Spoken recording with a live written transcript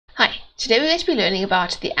Today we're going to be learning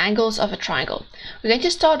about the angles of a triangle. We're going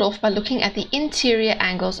to start off by looking at the interior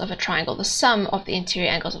angles of a triangle, the sum of the interior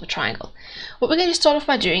angles of a triangle. What we're going to start off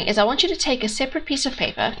by doing is I want you to take a separate piece of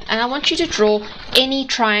paper and I want you to draw any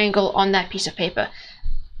triangle on that piece of paper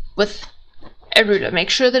with a ruler.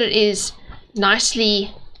 Make sure that it is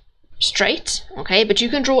nicely straight, okay, but you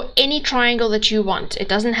can draw any triangle that you want. It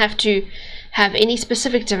doesn't have to have any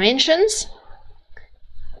specific dimensions,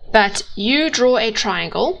 but you draw a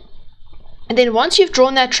triangle. And then once you've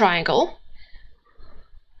drawn that triangle,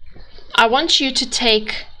 I want you to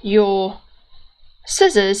take your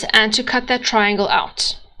scissors and to cut that triangle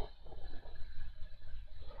out.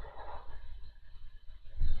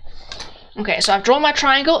 Okay, so I've drawn my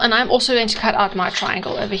triangle and I'm also going to cut out my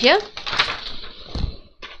triangle over here.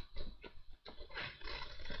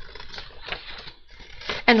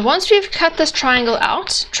 And once we've cut this triangle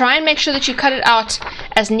out, try and make sure that you cut it out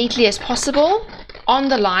as neatly as possible on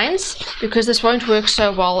the lines, because this won't work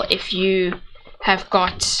so well if you have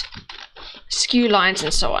got skew lines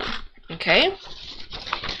and so on. Okay,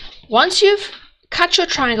 once you've cut your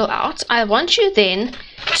triangle out, I want you then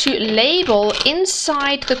to label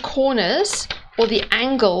inside the corners or the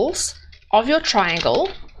angles of your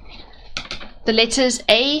triangle the letters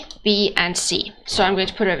A, B and C. So I'm going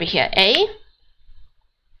to put over here A,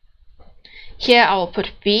 here I will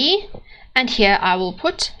put B, and here I will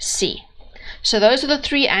put C. So those are the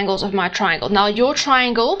three angles of my triangle. Now your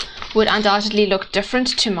triangle would undoubtedly look different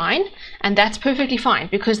to mine, and that's perfectly fine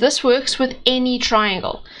because this works with any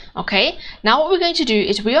triangle. Okay, now what we're going to do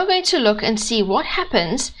is we are going to look and see what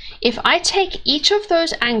happens if I take each of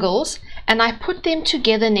those angles and I put them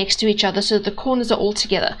together next to each other so that the corners are all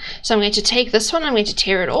together. So I'm going to take this one, I'm going to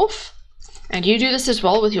tear it off, and you do this as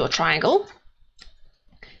well with your triangle.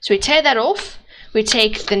 So we tear that off, we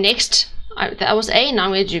take the next, that was A, now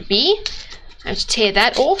I'm going to do B. I'm going to tear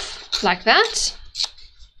that off like that,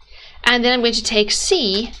 and then I'm going to take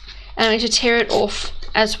C and I'm going to tear it off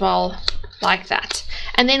as well like that.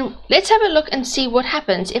 And then let's have a look and see what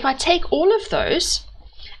happens if I take all of those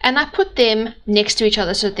and I put them next to each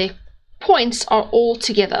other so that their points are all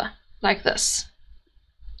together like this.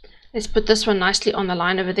 Let's put this one nicely on the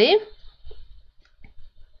line over there.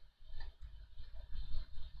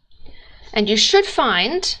 And you should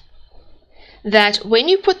find that when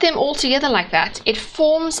you put them all together like that, it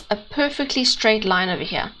forms a perfectly straight line over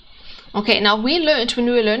here. Okay, now we learned when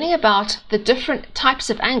we were learning about the different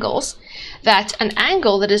types of angles that an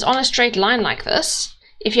angle that is on a straight line like this,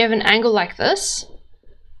 if you have an angle like this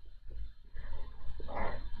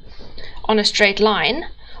on a straight line,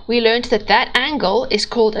 we learned that that angle is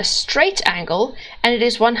called a straight angle and it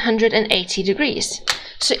is 180 degrees.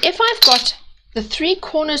 So if I've got the three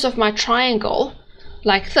corners of my triangle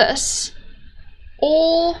like this,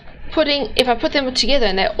 if I put them together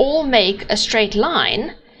and they all make a straight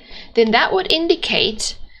line, then that would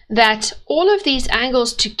indicate that all of these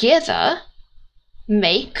angles together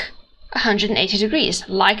make 180 degrees,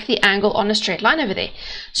 like the angle on a straight line over there.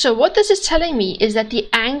 So what this is telling me is that the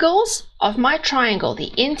angles of my triangle,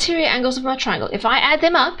 the interior angles of my triangle, if I add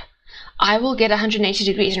them up, I will get 180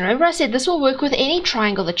 degrees. And remember I said this will work with any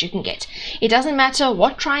triangle that you can get. It doesn't matter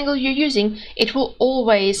what triangle you're using, it will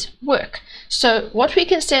always work. So what we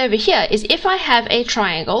can say over here is if I have a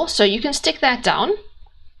triangle, so you can stick that down,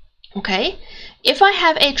 okay? If I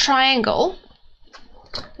have a triangle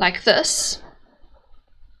like this,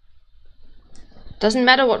 doesn't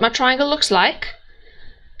matter what my triangle looks like,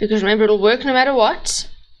 because remember it'll work no matter what.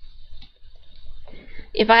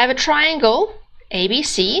 If I have a triangle,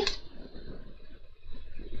 ABC,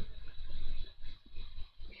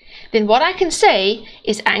 then what I can say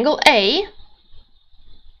is angle A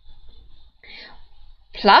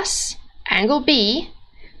plus angle B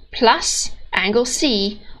plus angle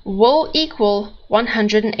C will equal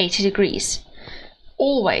 180 degrees.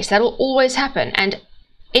 Always, that will always happen. And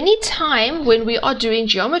anytime when we are doing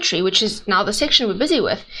geometry, which is now the section we're busy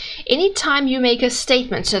with, anytime you make a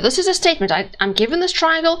statement, so this is a statement, I'm given this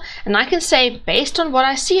triangle and I can say, based on what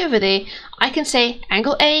I see over there, I can say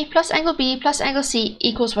angle A plus angle B plus angle C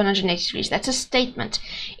equals 180 degrees. That's a statement.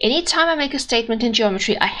 Anytime I make a statement in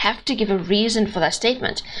geometry, I have to give a reason for that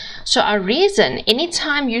statement. So our reason,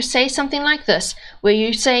 anytime you say something like this, where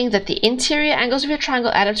you're saying that the interior angles of your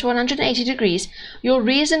triangle add up to 180 degrees, your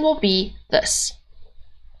reason will be this.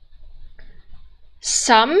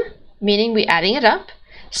 Sum, meaning we're adding it up,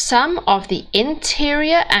 sum of the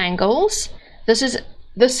interior angles, this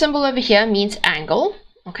symbol over here means angle,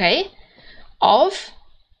 okay, of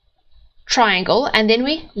triangle, and then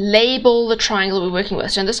we label the triangle we're working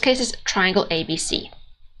with. So in this case it's triangle ABC.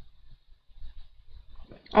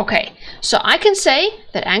 Okay, so I can say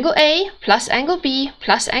that angle A plus angle B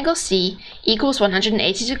plus angle C equals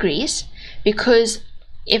 180 degrees because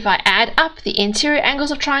if I add up the interior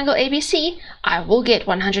angles of triangle ABC, I will get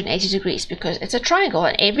 180 degrees because it's a triangle,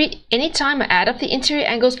 and any time I add up the interior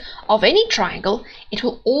angles of any triangle, it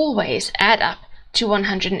will always add up to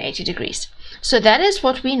 180 degrees. So that is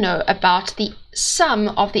what we know about the sum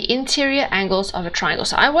of the interior angles of a triangle.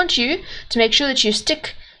 So I want you to make sure that you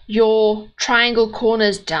stick your triangle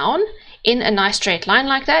corners down in a nice straight line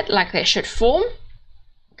like that, like they should form,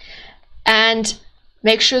 and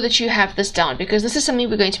make sure that you have this down because this is something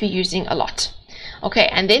we're going to be using a lot. Okay,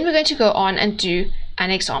 and then we're going to go on and do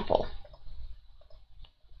an example.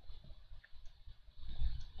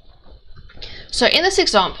 So in this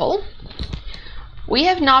example, we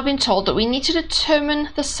have now been told that we need to determine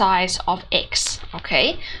the size of x.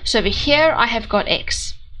 Okay, so over here I have got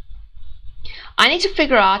x. I need to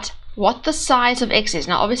figure out what the size of x is.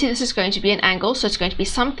 Now obviously this is going to be an angle, so it's going to be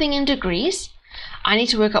something in degrees. I need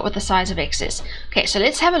to work out what the size of x is. Okay, so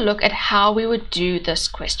let's have a look at how we would do this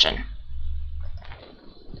question.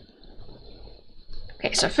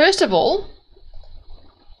 Okay, so first of all,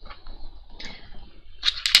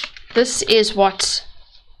 this is what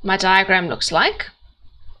my diagram looks like.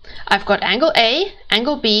 I've got angle A,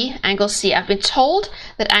 angle B, angle C. I've been told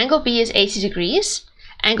that angle B is 80 degrees,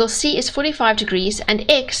 angle C is 45 degrees, and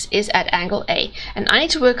x is at angle A. And I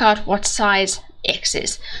need to work out what size x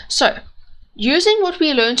is. So, using what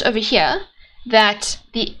we learned over here, that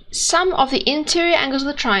the sum of the interior angles of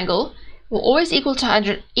the triangle will always equal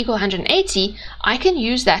 180, I can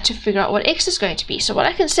use that to figure out what x is going to be. So what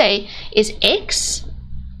I can say is x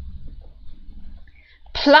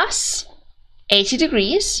plus 80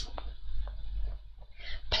 degrees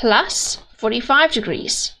plus 45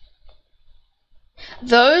 degrees.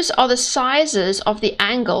 Those are the sizes of the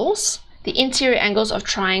angles, the interior angles of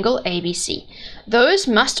triangle ABC. Those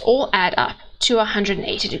must all add up to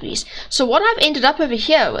 180 degrees. So what I've ended up over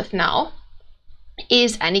here with now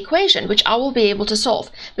is an equation which I will be able to solve.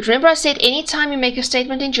 But remember I said anytime you make a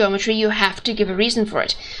statement in geometry, you have to give a reason for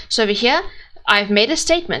it. So over here, I've made a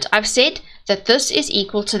statement. I've said that this is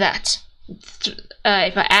equal to that.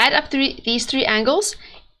 If I add up these three angles,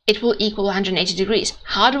 it will equal 180 degrees.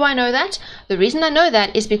 How do I know that? The reason I know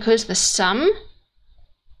that is because the sum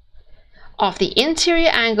of the interior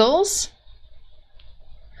angles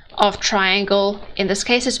of triangle, in this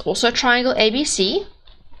case it's also triangle ABC,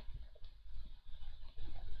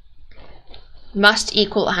 must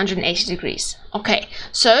equal 180 degrees. Okay,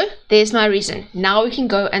 so there's my reason. Now we can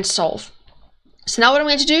go and solve. So now what I'm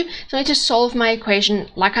going to do is I'm going to solve my equation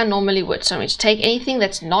like I normally would. So I'm going to take anything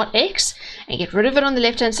that's not x and get rid of it on the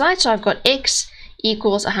left hand side. So I've got x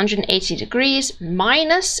equals 180 degrees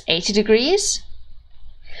minus 80 degrees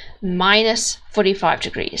minus 45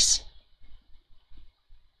 degrees.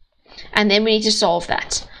 And then we need to solve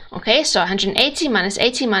that. Okay, so 180 minus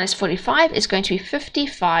 80 minus 45 is going to be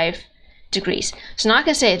 55 degrees. So now I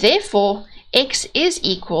can say therefore x is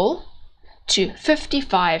equal to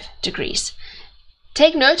 55 degrees.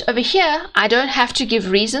 Take note over here, I don't have to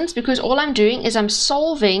give reasons because all I'm doing is I'm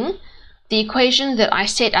solving the equation that I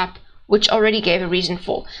set up, which already gave a reason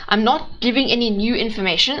for. I'm not giving any new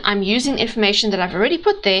information. I'm using information that I've already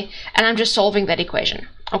put there, and I'm just solving that equation.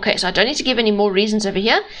 Okay, so I don't need to give any more reasons over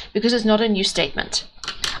here because it's not a new statement.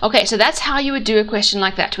 Okay, so that's how you would do a question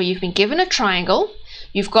like that, where you've been given a triangle.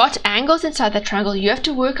 You've got angles inside that triangle. You have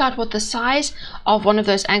to work out what the size of one of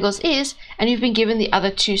those angles is, and you've been given the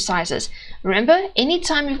other two sizes. Remember,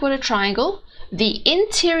 anytime you've got a triangle, the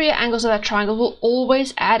interior angles of that triangle will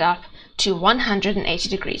always add up to 180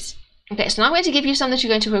 degrees. Okay, so now I'm going to give you some that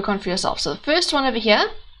you're going to work on for yourself. So the first one over here,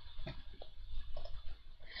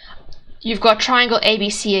 you've got triangle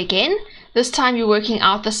ABC again. This time you're working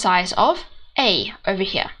out the size of A over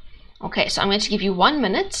here. Okay, so I'm going to give you 1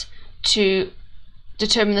 minute to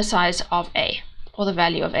determine the size of A, or the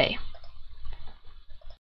value of A.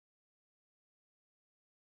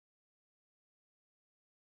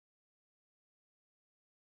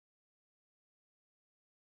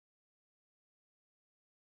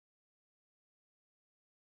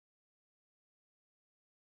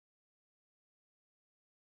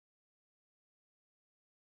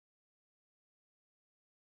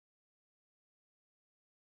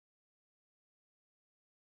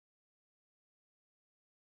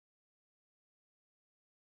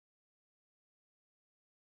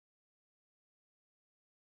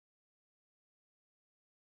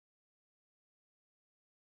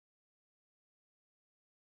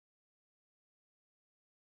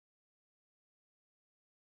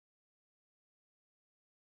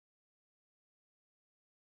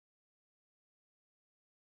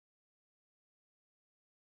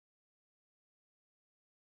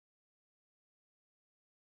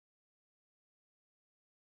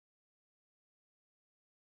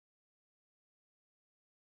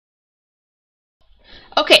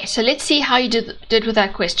 Okay, so let's see how you did with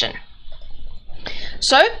that question.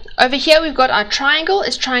 So over here we've got our triangle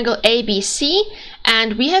is triangle ABC,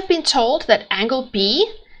 and we have been told that angle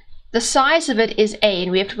B, the size of it is A,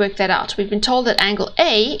 and we have to work that out. We've been told that angle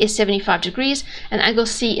A is 75 degrees and angle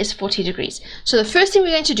C is 40 degrees. So the first thing we're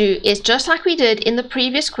going to do is, just like we did in the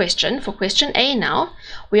previous question, for question A now,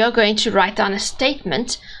 we are going to write down a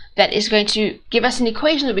statement that is going to give us an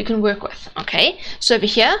equation that we can work with. Okay, so over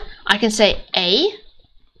here I can say A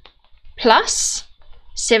plus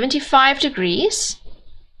 75 degrees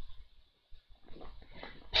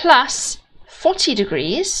plus 40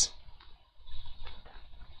 degrees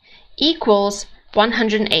equals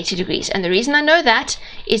 180 degrees. And the reason I know that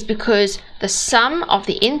is because the sum of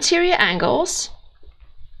the interior angles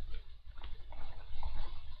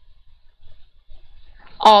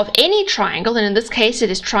of any triangle, and in this case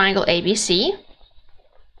it is triangle ABC,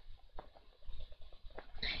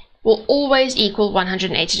 will always equal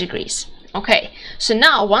 180 degrees. Okay, so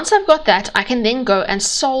now once I've got that, I can then go and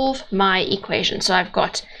solve my equation. So I've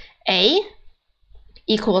got A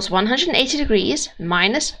equals 180 degrees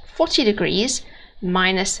minus 40 degrees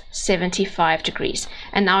minus 75 degrees.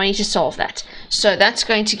 And now I need to solve that. So that's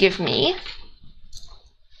going to give me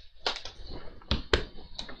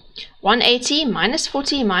 180 minus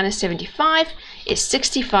 40 minus 75 is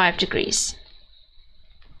 65 degrees.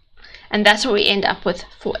 And that's what we end up with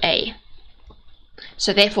for A.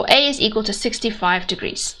 So therefore A is equal to 65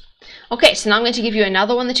 degrees. Okay, so now I'm going to give you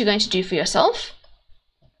another one that you're going to do for yourself.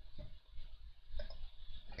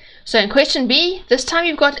 So in question B, this time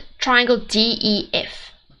you've got triangle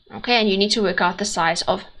DEF. Okay, and you need to work out the size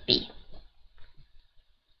of B.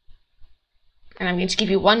 And I'm going to give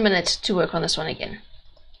you 1 minute to work on this one again.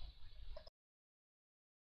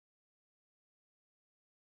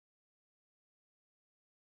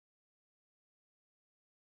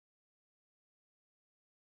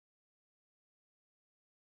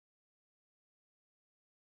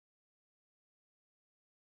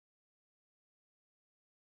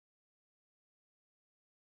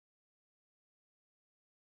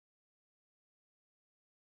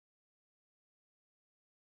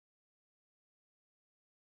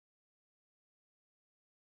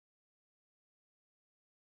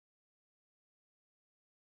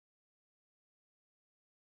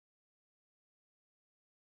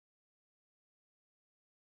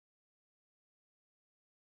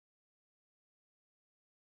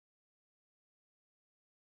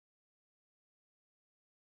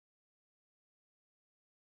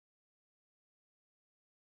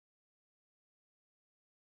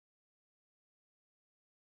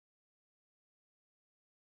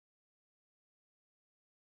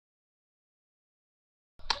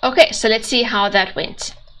 Okay, so let's see how that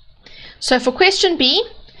went. So for question B,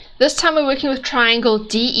 this time we're working with triangle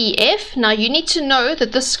DEF. Now you need to know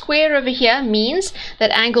that the square over here means that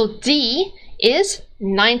angle D is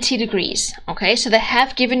 90 degrees. Okay, so they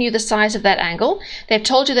have given you the size of that angle. They've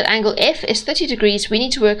told you that angle F is 30 degrees. We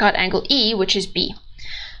need to work out angle E, which is B.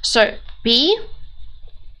 So B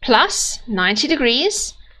plus 90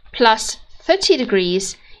 degrees plus 30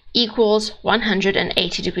 degrees equals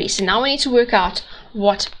 180 degrees. So now we need to work out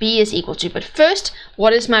what B is equal to. But first,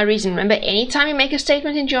 what is my reason? Remember, anytime you make a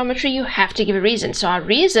statement in geometry, you have to give a reason. So our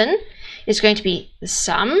reason is going to be the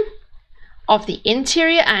sum of the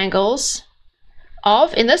interior angles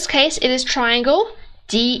of, in this case, it is triangle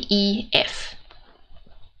DEF.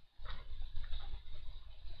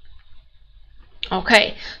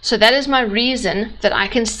 Okay, so that is my reason that I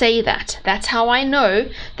can say that. That's how I know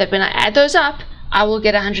that when I add those up, I will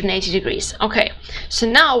get 180 degrees. Okay, so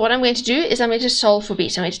now what I'm going to do is I'm going to solve for B.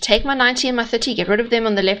 So I'm going to take my 90 and my 30, get rid of them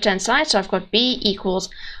on the left-hand side. So I've got B equals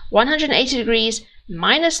 180 degrees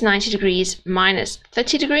minus 90 degrees minus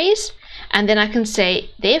 30 degrees. And then I can say,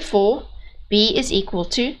 therefore, B is equal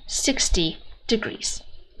to 60 degrees.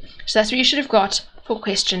 So that's what you should have got for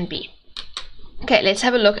question B. Okay, let's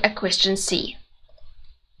have a look at question C.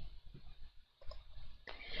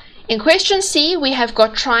 In question C, we have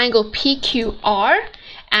got triangle PQR,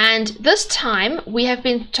 and this time we have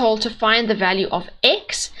been told to find the value of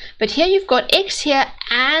x, but here you've got x here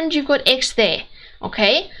and you've got x there,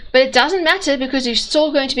 okay? But it doesn't matter because you're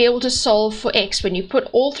still going to be able to solve for x when you put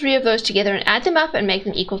all three of those together and add them up and make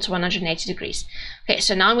them equal to 180 degrees. Okay,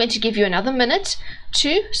 so now I'm going to give you another minute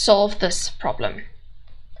to solve this problem.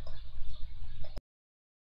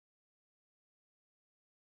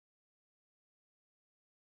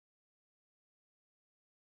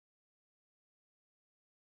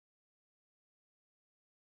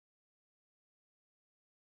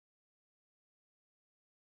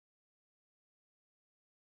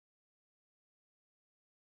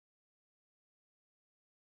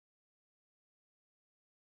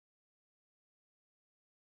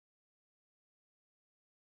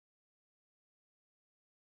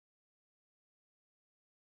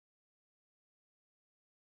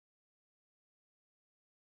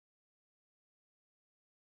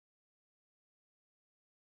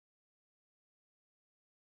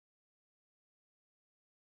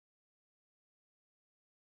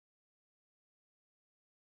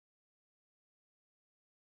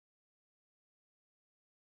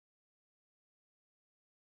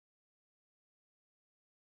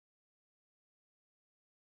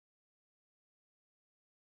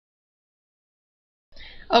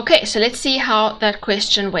 Okay, so let's see how that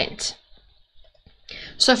question went.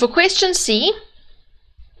 So for question C,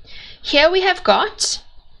 here we have got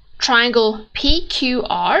triangle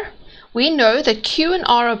PQR. We know that Q and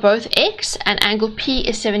R are both x and angle P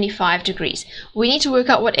is 75 degrees. We need to work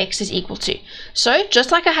out what x is equal to. So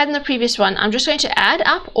just like I had in the previous one, I'm just going to add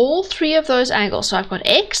up all three of those angles. So I've got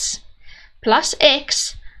x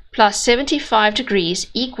plus 75 degrees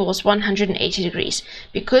equals 180 degrees.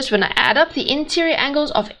 Because when I add up the interior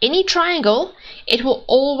angles of any triangle, it will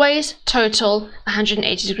always total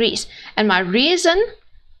 180 degrees. And my reason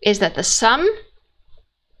is that the sum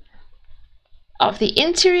of the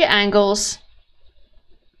interior angles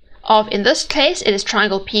of, in this case, it is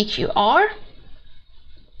triangle PQR,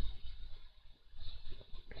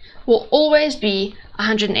 will always be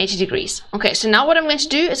 180 degrees. Okay, so now what I'm going to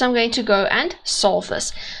do is I'm going to go and solve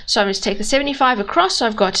this. So I'm going to take the 75 across, so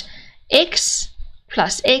I've got x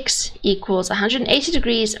plus x equals 180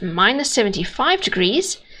 degrees minus 75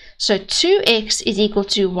 degrees. So 2x is equal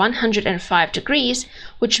to 105 degrees,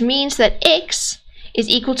 which means that x is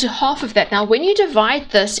equal to half of that. Now, when you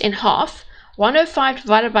divide this in half, 105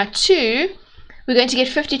 divided by 2, we're going to get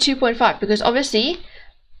 52.5 because obviously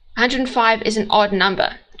 105 is an odd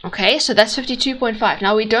number. Okay, so that's 52.5.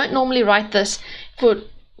 Now, we don't normally write this for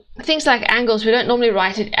things like angles. We don't normally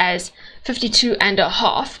write it as 52 and a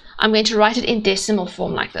half. I'm going to write it in decimal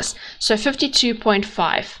form like this. So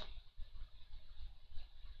 52.5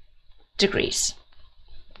 degrees.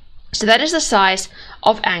 So that is the size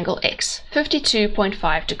of angle X,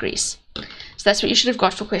 52.5 degrees. So that's what you should have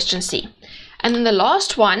got for question C. And then the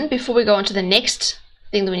last one, before we go on to the next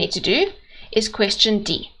thing that we need to do, is question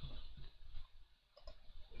D.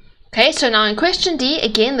 Okay, so now in question D,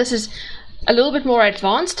 again, this is a little bit more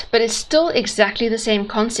advanced, but it's still exactly the same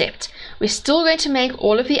concept. We're still going to make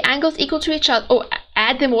all of the angles equal to each other, or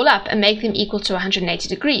add them all up and make them equal to 180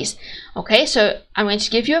 degrees. Okay, so I'm going to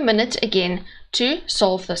give you a minute again to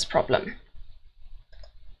solve this problem.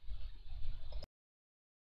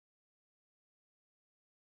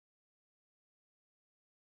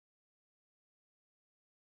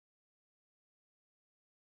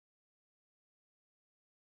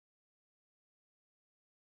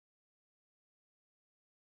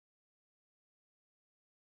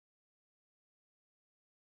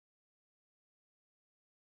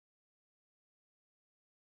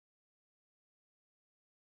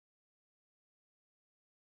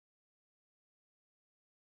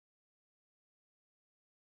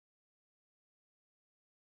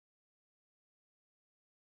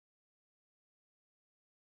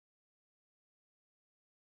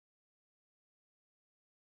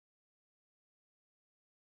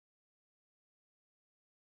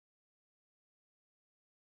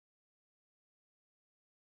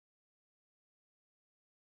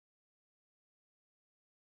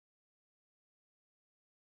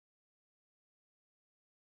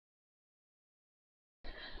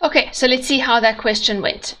 Okay, so let's see how that question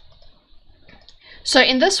went. So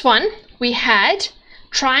in this one, we had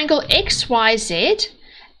triangle XYZ,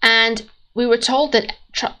 and we were told that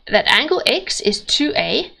angle X is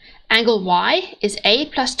 2A, angle Y is A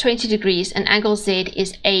plus 20 degrees, and angle Z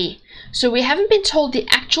is A. So we haven't been told the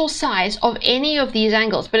actual size of any of these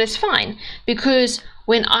angles, but it's fine, because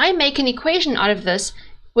when I make an equation out of this,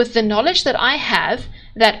 with the knowledge that I have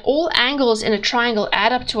that all angles in a triangle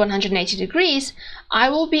add up to 180 degrees, I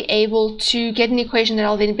will be able to get an equation that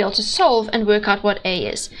I'll then be able to solve and work out what A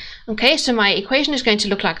is. Okay, so my equation is going to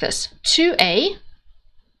look like this. 2A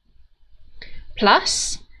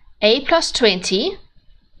plus A plus 20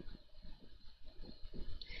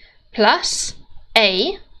 plus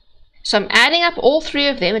A. So I'm adding up all three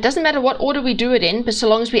of them. It doesn't matter what order we do it in, but so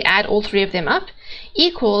long as we add all three of them up,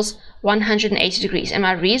 equals 180 degrees. And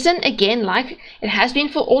my reason, again, like it has been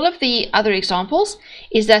for all of the other examples,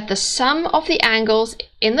 is that the sum of the angles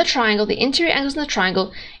in the triangle, the interior angles in the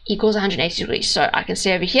triangle, equals 180 degrees. So I can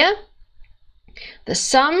say over here, the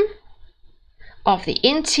sum of the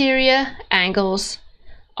interior angles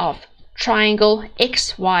of triangle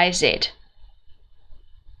XYZ.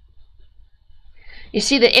 You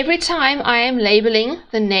see that every time I am labeling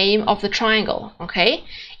the name of the triangle, okay?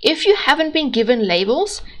 If you haven't been given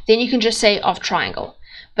labels, then you can just say of triangle.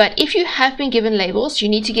 But if you have been given labels, you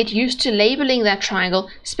need to get used to labeling that triangle,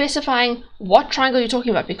 specifying what triangle you're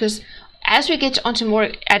talking about, because as we get onto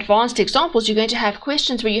more advanced examples, you're going to have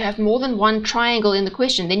questions where you have more than one triangle in the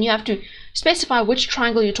question. Then you have to specify which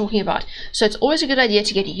triangle you're talking about. So it's always a good idea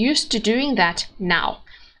to get used to doing that now.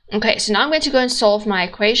 Okay, so now I'm going to go and solve my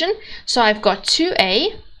equation. So I've got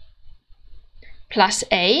 2A plus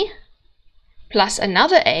A plus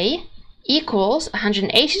another A equals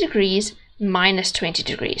 180 degrees minus 20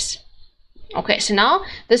 degrees. Okay, so now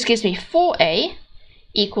this gives me 4a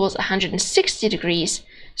equals 160 degrees.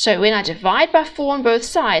 So when I divide by 4 on both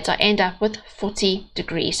sides, I end up with 40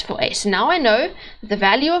 degrees for a. So now I know that the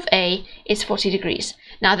value of a is 40 degrees.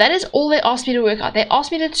 Now that is all they asked me to work out. They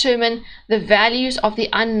asked me to determine the values of the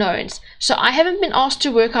unknowns. So I haven't been asked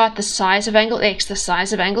to work out the size of angle x, the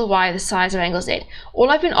size of angle y, the size of angle z. All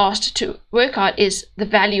I've been asked to work out is the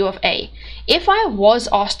value of a. If I was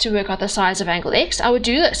asked to work out the size of angle x, I would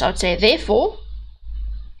do this. I would say, therefore,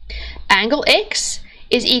 angle x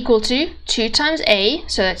is equal to 2 times a,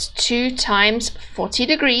 so that's 2 times 40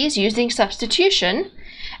 degrees using substitution,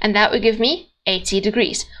 and that would give me 80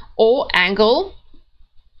 degrees. Or angle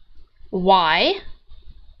y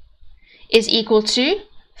is equal to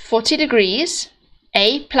 40 degrees,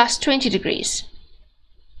 a plus 20 degrees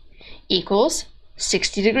equals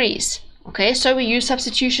 60 degrees. Okay, so we use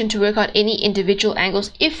substitution to work out any individual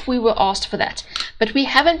angles if we were asked for that. But we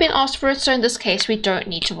haven't been asked for it, so in this case we don't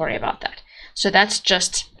need to worry about that. So that's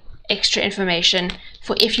just extra information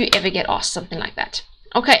for if you ever get asked something like that.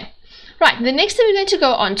 Okay, right, the next thing we're going to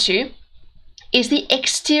go on to is the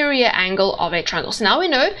exterior angle of a triangle. So now we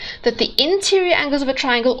know that the interior angles of a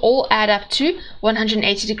triangle all add up to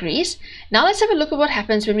 180 degrees. Now let's have a look at what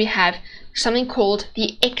happens when we have something called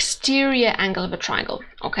the exterior angle of a triangle.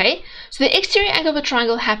 Okay, so the exterior angle of a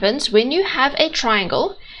triangle happens when you have a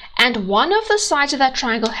triangle and one of the sides of that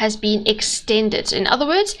triangle has been extended. In other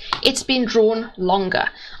words, it's been drawn longer.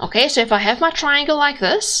 Okay, so if I have my triangle like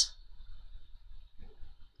this,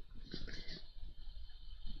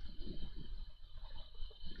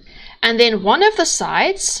 and then one of the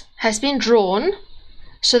sides has been drawn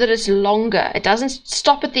so that it's longer. It doesn't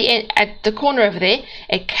stop at the end, at the corner over there,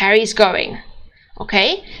 it carries going.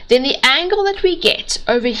 Okay, then the angle that we get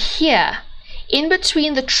over here in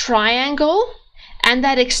between the triangle and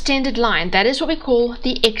that extended line, that is what we call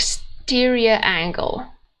the exterior angle.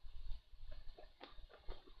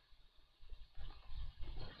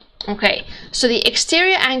 Okay, so the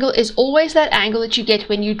exterior angle is always that angle that you get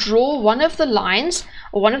when you draw one of the lines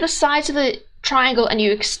or one of the sides of the triangle and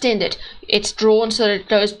you extend it. It's drawn so that it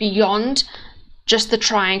goes beyond just the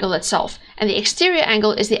triangle itself. And the exterior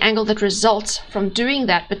angle is the angle that results from doing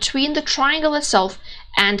that between the triangle itself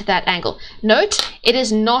and that angle. Note, it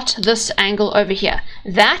is not this angle over here.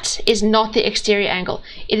 That is not the exterior angle.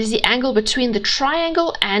 It is the angle between the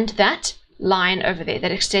triangle and that line over there,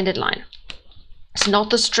 that extended line. It's not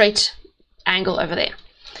the straight angle over there.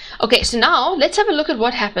 Okay, so now let's have a look at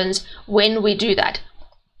what happens when we do that.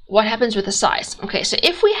 What happens with the size? Okay, so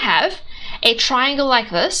if we have a triangle like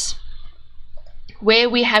this, where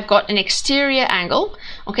we have got an exterior angle,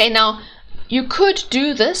 okay, now you could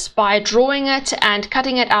do this by drawing it and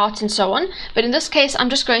cutting it out and so on, but in this case I'm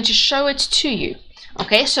just going to show it to you.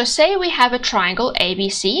 Okay, so say we have a triangle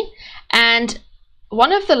ABC and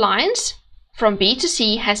one of the lines from B to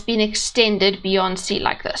C has been extended beyond C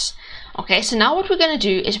like this. Okay, so now what we're going to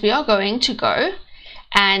do is we are going to go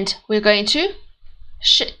and we're going to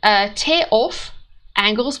tear off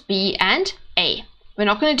angles B and A. We're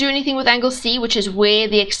not going to do anything with angle C, which is where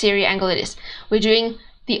the exterior angle is. We're doing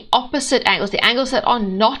the opposite angles, the angles that are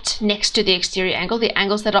not next to the exterior angle, the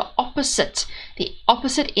angles that are opposite, the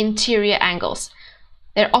opposite interior angles.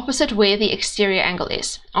 They're opposite where the exterior angle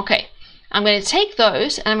is. Okay, I'm going to take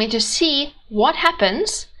those and I'm going to see what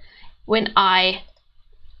happens when I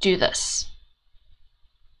do this.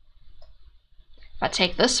 If I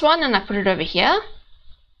take this one and I put it over here,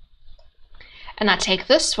 and I take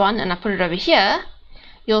this one and I put it over here,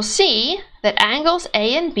 you'll see that angles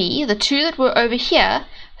A and B, the two that were over here,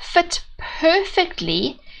 fit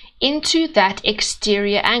perfectly into that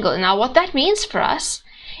exterior angle. Now what that means for us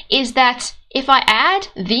is that if I add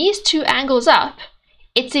these two angles up,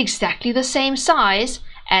 it's exactly the same size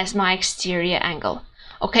as my exterior angle.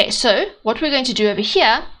 Okay, so what we're going to do over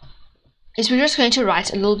here is we're just going to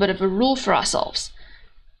write a little bit of a rule for ourselves.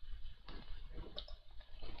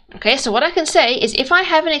 Okay, so what I can say is if I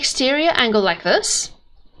have an exterior angle like this,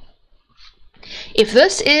 if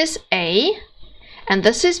this is A, and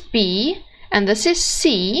this is B, and this is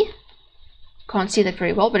C, can't see that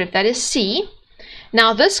very well, but if that is C,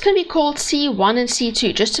 now this can be called C1 and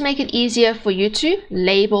C2, just to make it easier for you to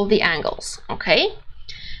label the angles, okay?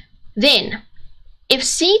 Then, if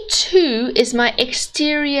C2 is my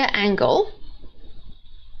exterior angle,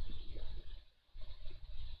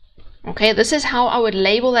 okay, this is how I would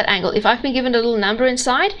label that angle. If I've been given a little number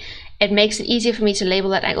inside, it makes it easier for me to label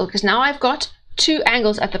that angle because now I've got two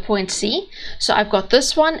angles at the point C. So I've got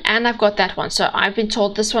this one and I've got that one. So I've been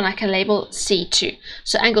told this one I can label C2.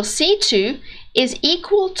 So angle C2 is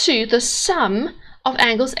equal to the sum of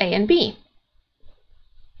angles A and B.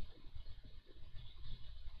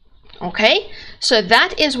 Okay, so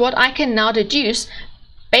that is what I can now deduce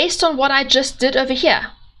based on what I just did over here.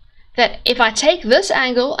 That if I take this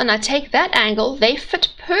angle and I take that angle, they fit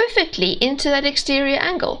perfectly into that exterior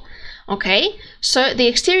angle. Okay, so the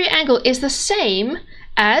exterior angle is the same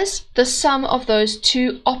as the sum of those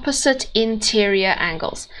two opposite interior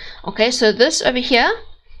angles. Okay, so this over here,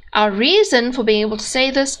 our reason for being able to say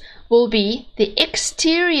this will be the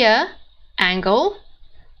exterior angle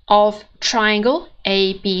of triangle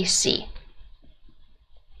ABC.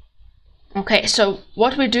 Okay, so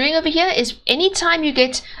what we're doing over here is anytime you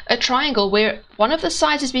get a triangle where one of the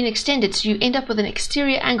sides has been extended, so you end up with an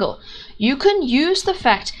exterior angle, you can use the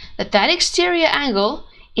fact that that exterior angle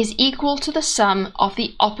is equal to the sum of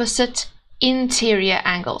the opposite interior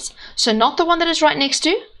angles. So not the one that is right next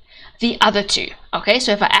to, the other two. Okay,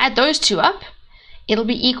 so if I add those two up, it'll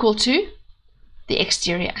be equal to the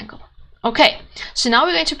exterior angle. Okay, so now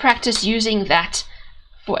we're going to practice using that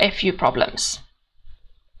for a few problems.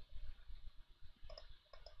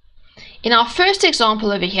 In our first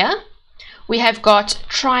example over here, we have got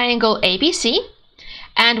triangle ABC,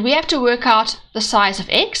 and we have to work out the size of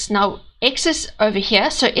x. Now, x is over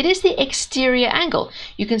here, so it is the exterior angle.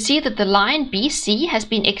 You can see that the line BC has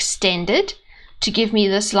been extended to give me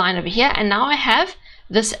this line over here, and now I have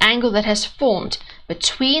this angle that has formed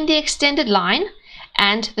between the extended line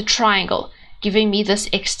and the triangle, giving me this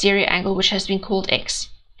exterior angle which has been called x.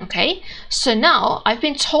 Okay, so now I've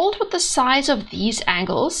been told what the size of these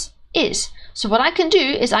angles is. So what I can do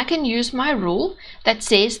is I can use my rule that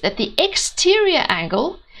says that the exterior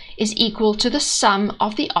angle is equal to the sum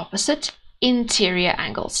of the opposite interior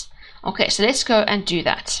angles. Okay, so let's go and do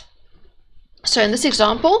that. So in this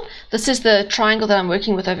example, this is the triangle that I'm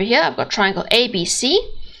working with over here. I've got triangle ABC.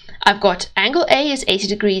 I've got angle A is 80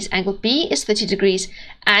 degrees, angle B is 30 degrees,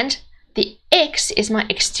 and the x is my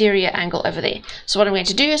exterior angle over there. So what I'm going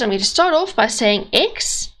to do is I'm going to start off by saying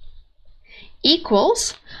x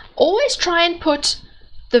equals, always try and put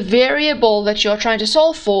the variable that you're trying to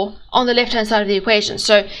solve for on the left hand side of the equation.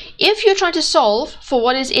 So if you're trying to solve for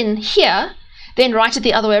what is in here, then write it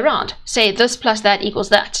the other way around. Say this plus that equals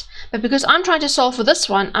that. But because I'm trying to solve for this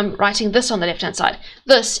one, I'm writing this on the left hand side.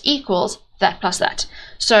 This equals that plus that.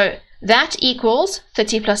 So that equals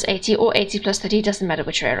 30 plus 80 or 80 plus 30, doesn't matter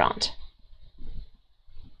which way around.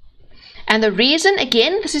 And the reason,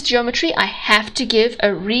 again, this is geometry, I have to give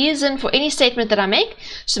a reason for any statement that I make.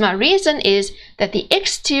 So my reason is that the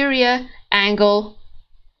exterior angle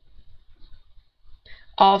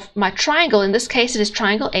of my triangle, in this case it is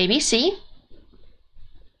triangle ABC,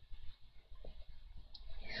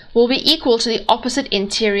 will be equal to the opposite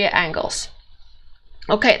interior angles.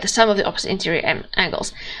 Okay, the sum of the opposite interior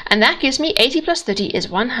angles. And that gives me 80 plus 30 is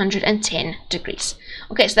 110 degrees.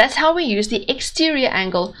 Okay, so that's how we use the exterior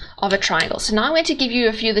angle of a triangle. So now I'm going to give you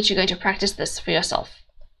a few that you're going to practice this for yourself.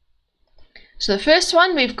 So the first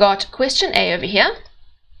one, we've got question A over here.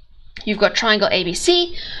 You've got triangle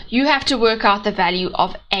ABC. You have to work out the value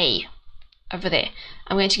of A over there.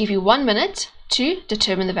 I'm going to give you 1 minute to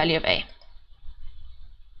determine the value of A.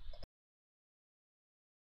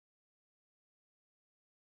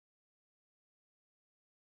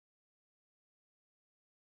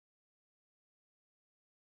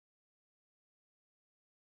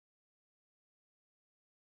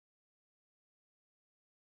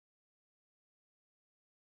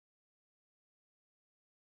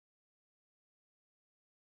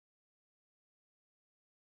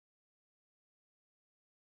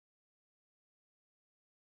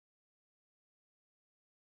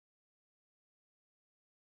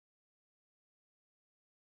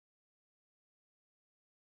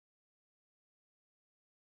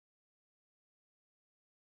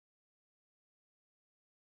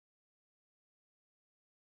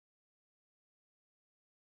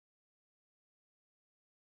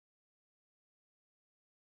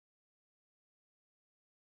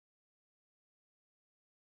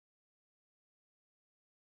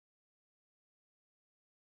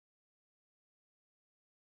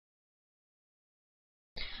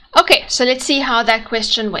 Okay, so let's see how that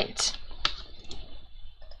question went.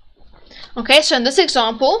 Okay, so in this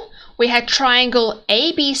example, we had triangle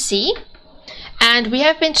ABC, and we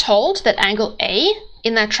have been told that angle A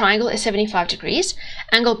in that triangle is 75 degrees,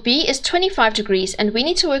 angle B is 25 degrees, and we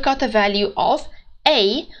need to work out the value of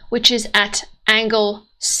A, which is at angle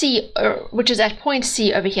C, which is at point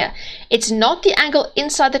C over here. It's not the angle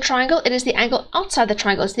inside the triangle, it is the angle outside the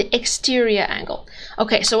triangle, it's the exterior angle.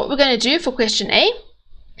 Okay, so what we're going to do for question A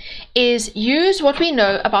is use what we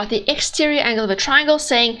know about the exterior angle of a triangle,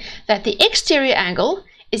 saying that the exterior angle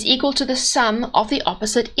is equal to the sum of the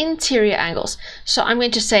opposite interior angles. So I'm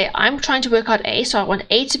going to say I'm trying to work out A, so I want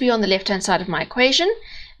A to be on the left-hand side of my equation.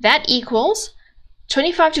 That equals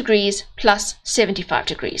 25 degrees plus 75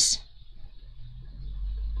 degrees.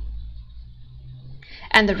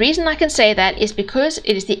 And the reason I can say that is because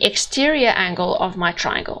it is the exterior angle of my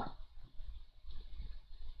triangle.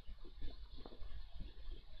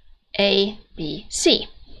 A, B, C.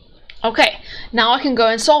 Okay, now I can go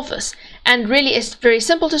and solve this. And really it's very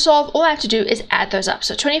simple to solve. All I have to do is add those up.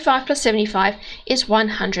 So 25 plus 75 is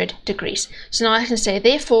 100 degrees. So now I can say,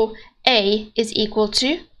 therefore, A is equal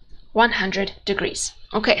to 100 degrees.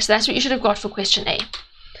 Okay, so that's what you should have got for question A.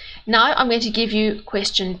 Now I'm going to give you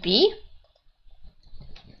question B.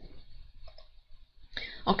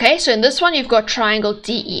 Okay, so in this one you've got triangle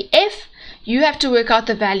DEF. You have to work out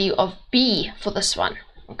the value of B for this one.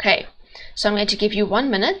 Okay, so I'm going to give you 1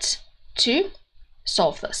 minute to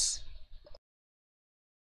solve this.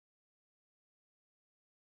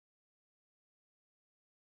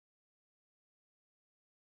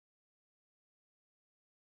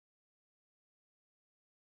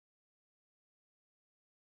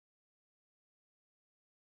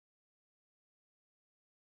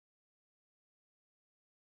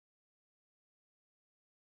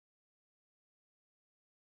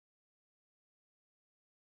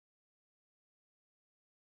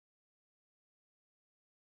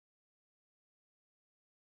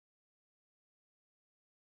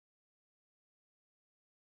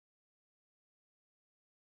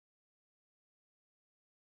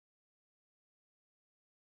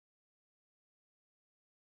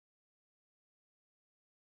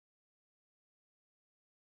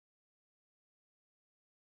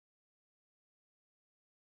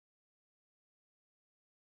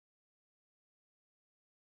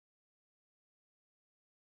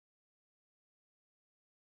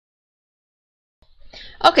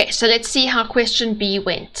 Okay, so let's see how question B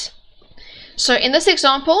went. So in this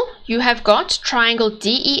example, you have got triangle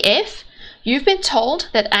DEF. You've been told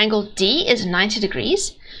that angle D is 90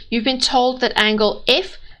 degrees. You've been told that angle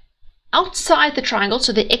F outside the triangle,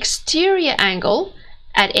 so the exterior angle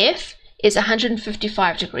at F is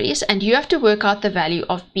 155 degrees, and you have to work out the value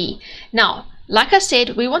of B. Now, like I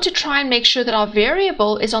said, we want to try and make sure that our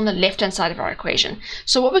variable is on the left-hand side of our equation.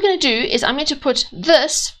 So what we're going to do is I'm going to put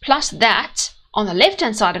this plus that on the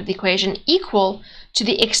left-hand side of the equation equal to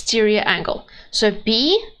the exterior angle. So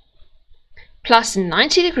B plus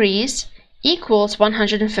 90 degrees equals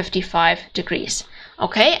 155 degrees.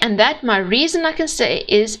 Okay, and that, my reason I can say,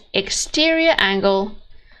 is exterior angle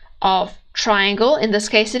of triangle. In this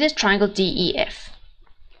case, it is triangle DEF.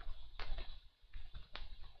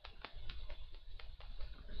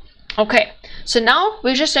 Okay, so now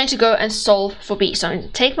we're just going to go and solve for B. So I'm going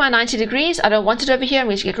to take my 90 degrees. I don't want it over here. I'm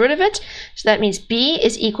going to get rid of it. So that means B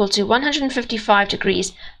is equal to 155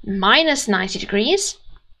 degrees minus 90 degrees.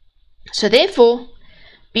 So therefore,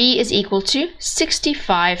 B is equal to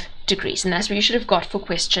 65 degrees. And that's what you should have got for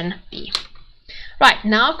question B. Right,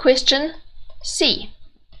 now question C.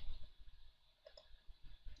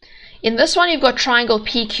 In this one, you've got triangle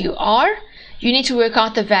PQR. You need to work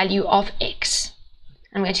out the value of X.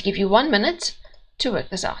 I'm going to give you 1 minute to work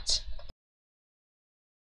this out.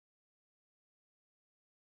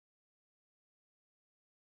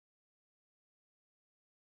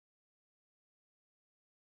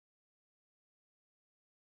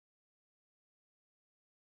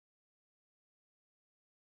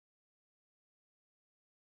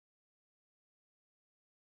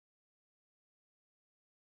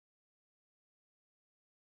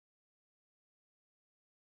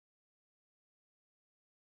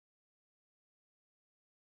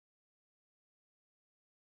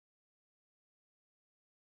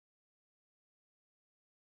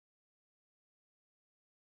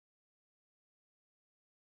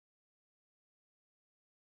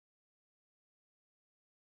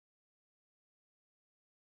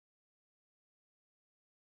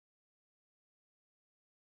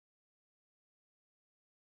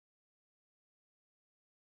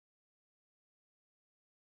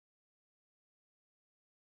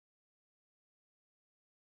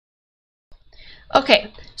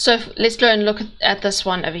 Okay, so let's go and look at this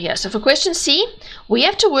one over here. So for question C, we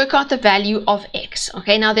have to work out the value of X.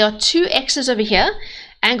 Okay, now there are two X's over here.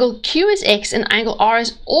 Angle Q is X and angle R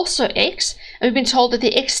is also X. And we've been told that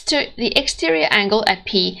the exterior angle at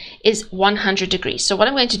P is 100 degrees. So what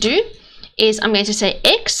I'm going to do is I'm going to say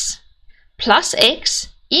X plus X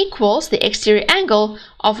equals the exterior angle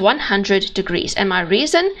of 100 degrees. And my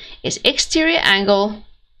reason is exterior angle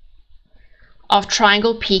of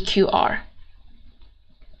triangle PQR.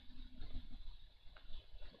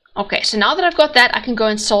 Okay, so now that I've got that, I can go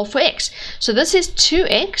and solve for x. So this is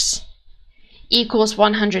 2x equals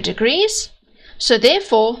 100 degrees. So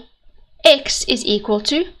therefore, x is equal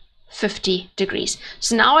to 50 degrees.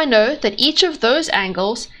 So now I know that each of those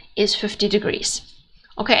angles is 50 degrees.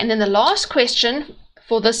 Okay, and then the last question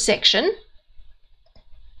for this section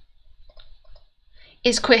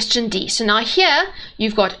is question D. So now here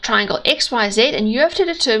you've got triangle XYZ and you have to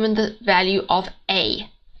determine the value of A.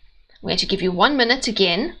 I'm going to give you 1 minute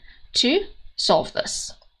again to solve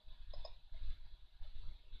this.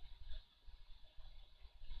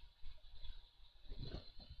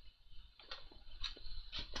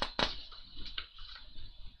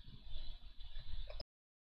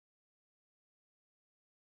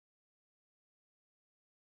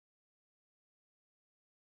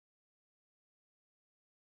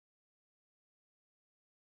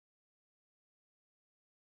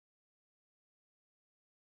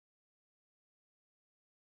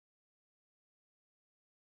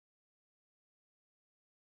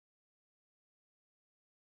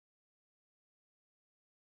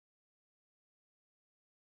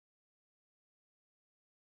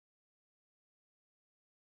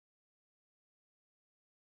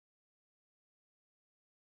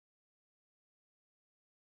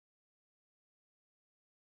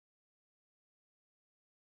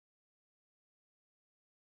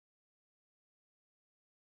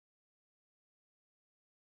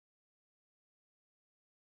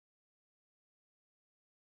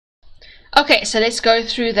 Okay, so let's go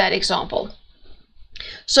through that example.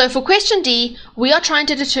 So for question D, we are trying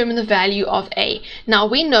to determine the value of A. Now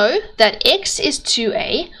we know that x is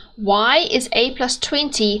 2a, y is a plus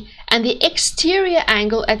 20, and the exterior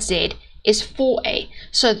angle at Z is 4a.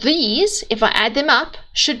 So these, if I add them up,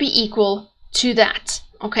 should be equal to that.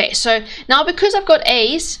 Okay, so now because I've got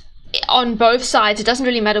a's on both sides, it doesn't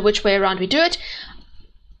really matter which way around we do it.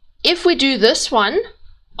 If we do this one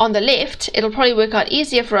on the left, it'll probably work out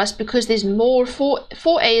easier for us because there's more,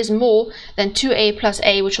 4a is more than 2a plus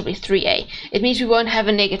a, which will be 3a. It means we won't have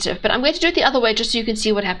a negative, but I'm going to do it the other way just so you can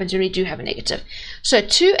see what happens when we do have a negative. So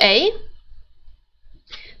 2a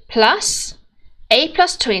plus a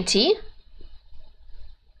plus 20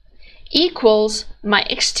 equals my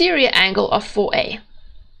exterior angle of 4a.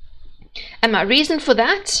 And my reason for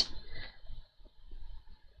that,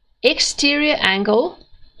 exterior angle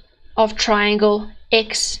of triangle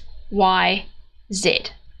XYZ.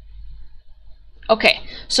 Okay,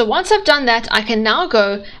 so once I've done that, I can now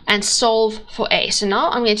go and solve for A. So now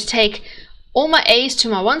I'm going to take all my A's to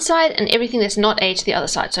my one side and everything that's not A to the other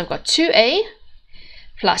side. So I've got 2A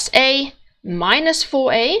plus A minus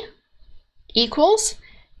 4A equals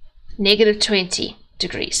negative 20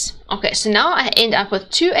 degrees. Okay, so now I end up with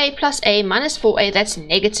 2A plus A minus 4A, that's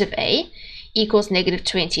negative A, equals negative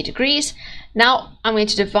 20 degrees. Now I'm going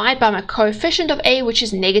to divide by my coefficient of A, which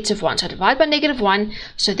is negative 1. So I divide by negative 1.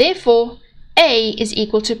 So therefore, A is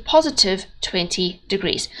equal to positive 20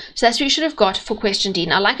 degrees. So that's what you should have got for question D.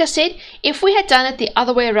 Now, like I said, if we had done it the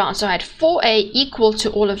other way around, so I had 4A equal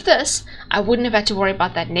to all of this, I wouldn't have had to worry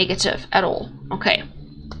about that negative at all. Okay.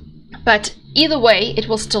 But either way, it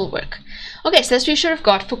will still work. Okay, so that's what you should have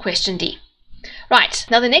got for question D. Right,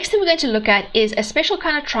 now the next thing we're going to look at is a special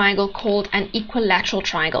kind of triangle called an equilateral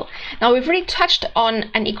triangle. Now we've already touched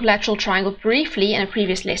on an equilateral triangle briefly in a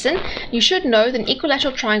previous lesson. You should know that an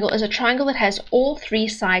equilateral triangle is a triangle that has all three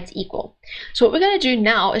sides equal. So what we're going to do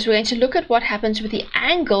now is we're going to look at what happens with the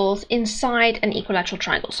angles inside an equilateral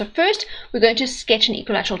triangle. So first we're going to sketch an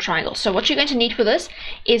equilateral triangle. So what you're going to need for this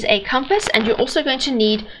is a compass, and you're also going to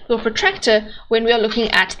need your protractor when we are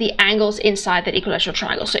looking at the angles inside that equilateral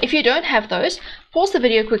triangle. So if you don't have those, pause the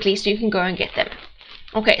video quickly so you can go and get them.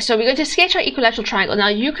 Okay, so we're going to sketch our equilateral triangle. Now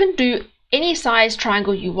you can do any size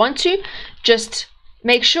triangle you want to, just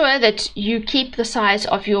make sure that you keep the size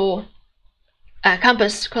of your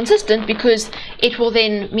compass consistent, because it will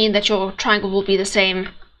then mean that your triangle will be the same,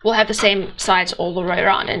 will have the same sides all the way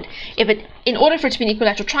around. And in order for it to be an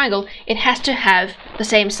equilateral triangle, it has to have the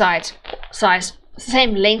same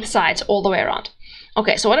same length sides all the way around.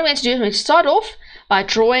 Okay, so what I'm going to do is I'm going to start off by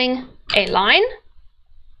drawing a line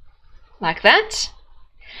like that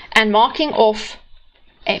and marking off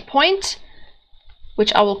a point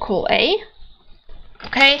which I will call A.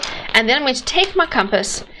 Okay, and then I'm going to take my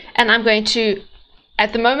compass and I'm going to,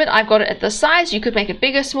 at the moment I've got it at this size. You could make it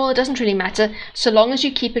bigger, smaller, it doesn't really matter so long as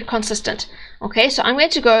you keep it consistent. Okay, so I'm going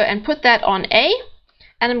to go and put that on A,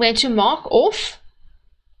 and I'm going to mark off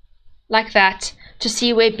like that to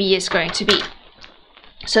see where B is going to be.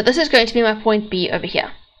 So this is going to be my point B over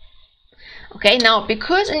here. Okay, now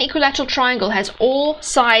because an equilateral triangle has all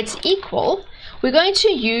sides equal, we're going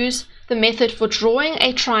to use the method for drawing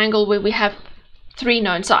a triangle where we have 3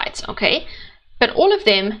 known sides, okay? But all of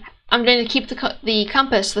them, I'm going to keep the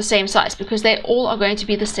compass the same size because they all are going to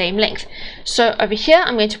be the same length. So over here,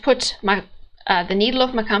 I'm going to put my the needle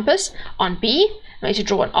of my compass on B. I'm going to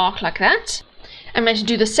draw an arc like that. I'm going to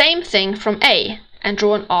do the same thing from A and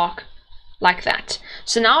draw an arc like that.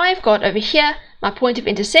 So now I've got over here my point of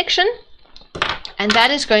intersection, and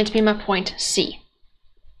that is going to be my point C.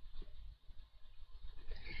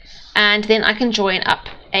 And then I can join up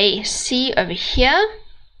AC over here,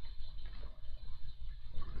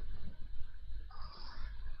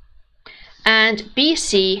 and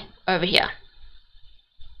BC over here.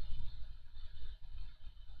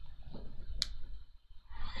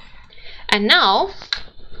 And now,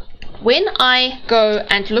 when I go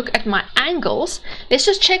and look at my angles, let's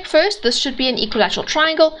just check first. This should be an equilateral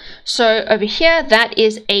triangle. So over here, that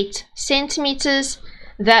is 8 centimeters.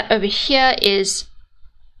 That over here is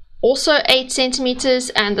also 8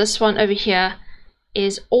 centimeters. And this one over here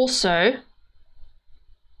is also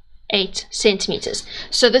 8 centimeters.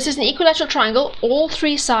 So this is an equilateral triangle. All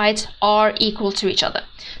 3 sides are equal to each other.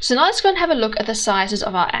 So now let's go and have a look at the sizes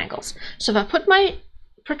of our angles. So if I put my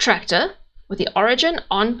protractor with the origin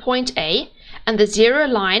on point A and the 0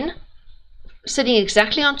 line sitting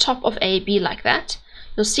exactly on top of AB like that,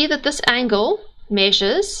 you'll see that this angle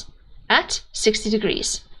measures at 60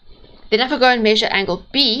 degrees. Then if I go and measure angle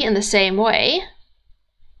B in the same way,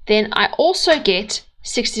 then I also get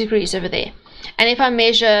 60 degrees over there. And if I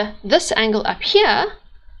measure this angle up here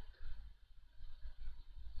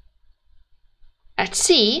at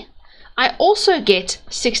C, I also get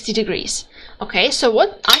 60 degrees. Okay, so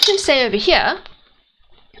what I can say over here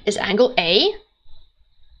is angle A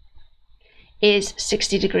is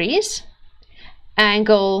 60 degrees,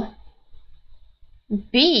 angle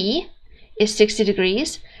B is 60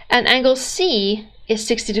 degrees, and angle C is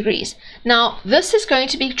 60 degrees. Now, this is going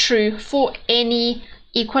to be true for any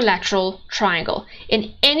equilateral triangle.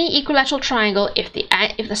 In any equilateral triangle, if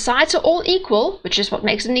the sides are all equal, which is what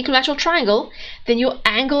makes it an equilateral triangle, then your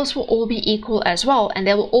angles will all be equal as well, and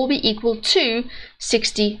they will all be equal to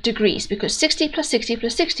 60 degrees, because 60 plus 60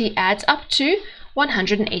 plus 60 adds up to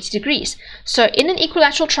 180 degrees. So in an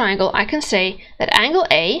equilateral triangle, I can say that angle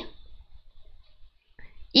A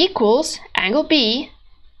equals angle B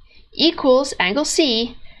equals angle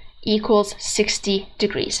C equals 60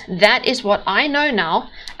 degrees. That is what I know now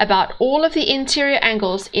about all of the interior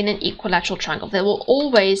angles in an equilateral triangle. They will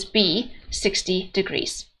always be 60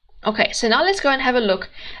 degrees. Okay, so now let's go and have a look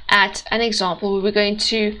at an example where we're going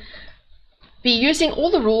to be using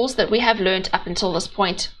all the rules that we have learned up until this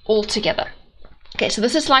point all together. Okay, so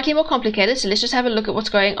this is slightly more complicated, so let's just have a look at what's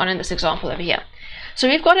going on in this example over here. So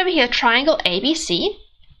we've got over here triangle ABC.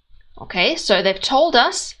 Okay, so they've told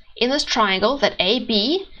us in this triangle that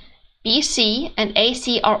AB, BC and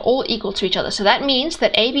AC are all equal to each other. So that means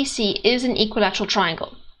that ABC is an equilateral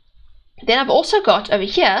triangle. Then I've also got over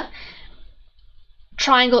here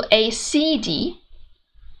triangle ACD,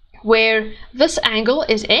 where this angle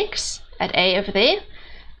is X at A over there.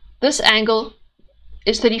 This angle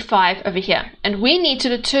is 35 over here. And we need to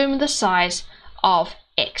determine the size of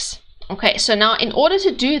X. Okay, so now in order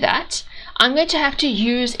to do that, I'm going to have to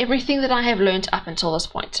use everything that I have learned up until this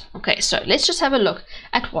point. Okay, so let's just have a look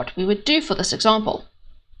at what we would do for this example.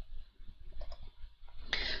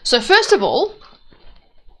 So first of all,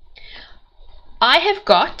 I have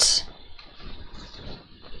got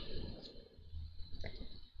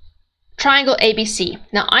triangle ABC.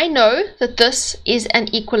 Now I know that this is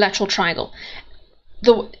an equilateral triangle.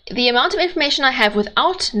 The amount of information I have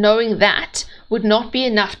without knowing that would not be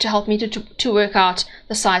enough to help me to work out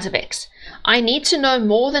the size of X. I need to know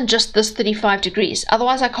more than just this 35 degrees.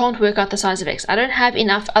 Otherwise, I can't work out the size of X. I don't have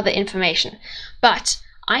enough other information. But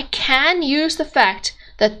I can use the fact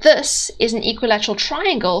that this is an equilateral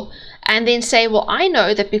triangle and then say, well, I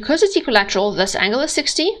know that because it's equilateral, this angle is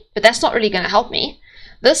 60, but that's not really going to help me.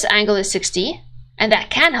 This angle is 60, and that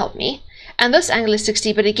can help me. And this angle is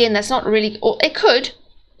 60, but again, that's not really, or it could.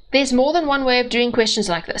 There's more than one way of doing questions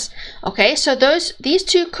like this. Okay, so these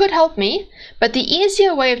two could help me, but the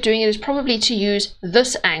easier way of doing it is probably to use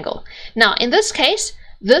this angle. Now, in this case,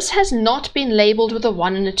 this has not been labeled with a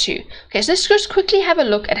 1 and a 2. Okay, so let's just quickly have a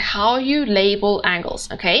look at how you label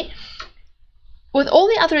angles, okay? With all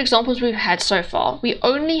the other examples we've had so far, we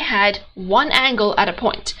only had one angle at a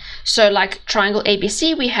point. So like triangle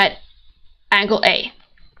ABC, we had angle A.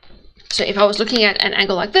 So if I was looking at an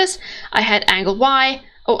angle like this, I had angle Y,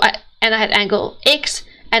 and I had angle X,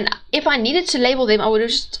 and if I needed to label them, I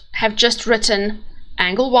would have just written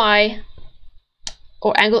angle Y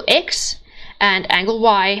or angle X and angle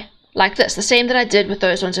Y like this, the same that I did with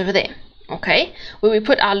those ones over there, okay, where we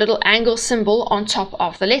put our little angle symbol on top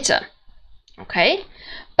of the letter, okay.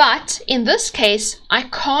 But in this case, I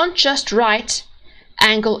can't just write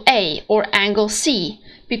angle A or angle C,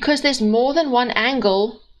 because there's more than one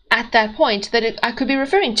angle at that point that I could be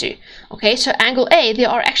referring to. Okay, so angle A, there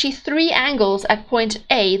are actually 3 angles at point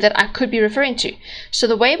A that I could be referring to. So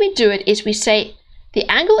the way we do it is we say the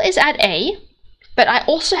angle is at A, but I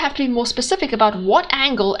also have to be more specific about what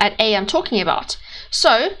angle at A I'm talking about.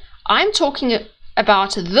 So I'm talking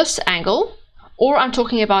about this angle, or I'm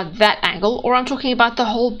talking about that angle, or I'm talking about the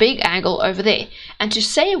whole big angle over there. And to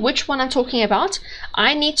say which one I'm talking about,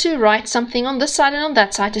 I need to write something on this side and on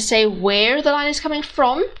that side to say where the line is coming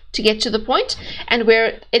from to get to the point, and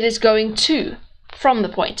where it is going to from the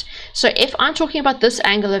point. So if I'm talking about this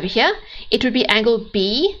angle over here, it would be angle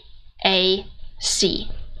BAC.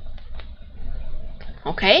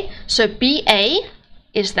 Okay, so BA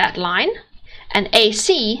is that line, and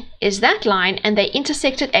AC is that line, and they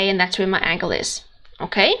intersect at A, and that's where my angle is.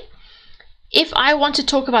 Okay, if I want to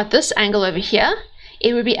talk about this angle over here,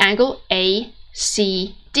 it would be angle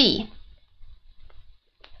ACD,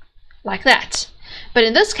 like that. But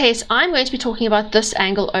in this case, I'm going to be talking about this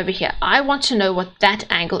angle over here. I want to know what that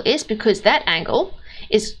angle is, because that angle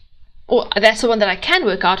is, or that's the one that I can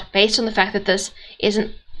work out based on the fact that this is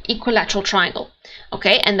an equilateral triangle.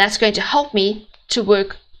 Okay, and that's going to help me to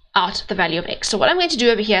work out the value of x. So what I'm going to do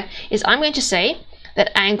over here is I'm going to say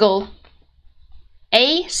that angle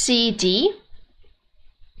ACD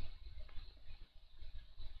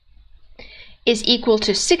is equal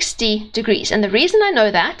to 60 degrees. And the reason I know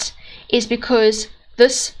that is because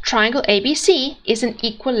this triangle ABC is an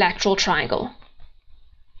equilateral triangle.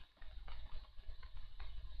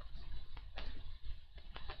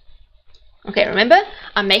 Okay, remember,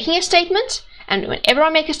 I'm making a statement, and whenever I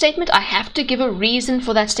make a statement, I have to give a reason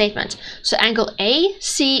for that statement. So angle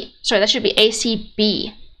AC, sorry, that should be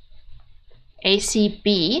ACB.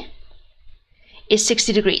 ACB is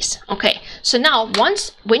 60 degrees. Okay, so now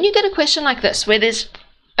when you get a question like this, where there's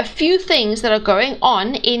a few things that are going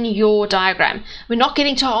on in your diagram, we're not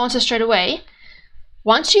getting to our answer straight away.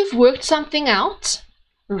 Once you've worked something out,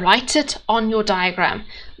 write it on your diagram.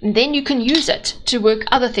 And then you can use it to work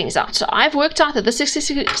other things out. So I've worked out that this is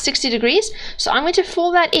 60 degrees, so I'm going to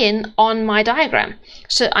fill that in on my diagram.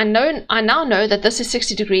 So I now know that this is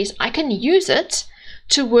 60 degrees. I can use it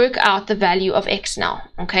to work out the value of x now.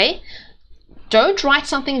 Okay, don't write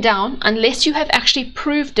something down unless you have actually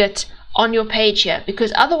proved it on your page here,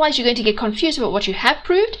 because otherwise you're going to get confused about what you have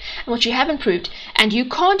proved and what you haven't proved, and you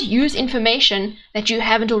can't use information that you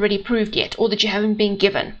haven't already proved yet, or that you haven't been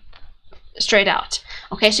given straight out.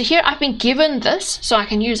 Okay, so here I've been given this, so I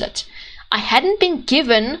can use it. I hadn't been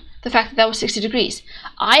given the fact that that was 60 degrees.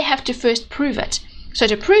 I have to first prove it. So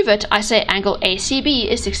to prove it, I say angle ACB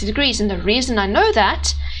is 60 degrees, and the reason I know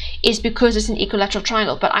that is because it's an equilateral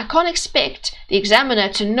triangle. But I can't expect the examiner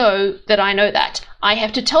to know that I know that. I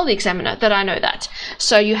have to tell the examiner that I know that.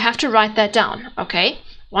 So you have to write that down, okay?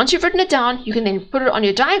 Once you've written it down, you can then put it on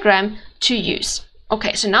your diagram to use.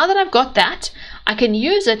 Okay, so now that I've got that, I can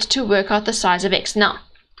use it to work out the size of x. Now,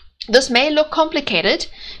 this may look complicated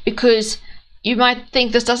because you might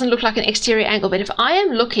think this doesn't look like an exterior angle, but if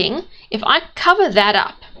I cover that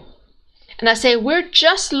up, and I say we're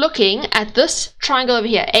just looking at this triangle over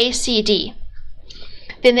here, ACD,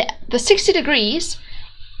 then the 60 degrees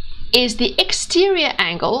is the exterior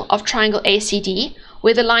angle of triangle ACD,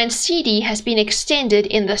 where the line CD has been extended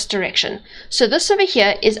in this direction. So this over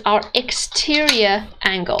here is our exterior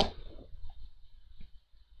angle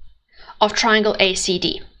of triangle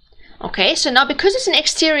ACD. Okay, so now because it's an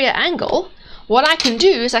exterior angle, what I can do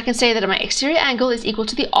is I can say that my exterior angle is equal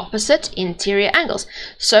to the opposite interior angles.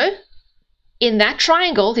 So in that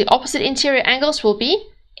triangle, the opposite interior angles will be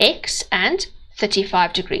x and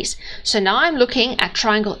 35 degrees. So now I'm looking at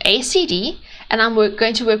triangle ACD, and I'm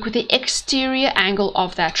going to work with the exterior angle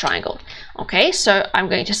of that triangle. Okay, so I'm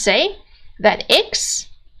going to say that x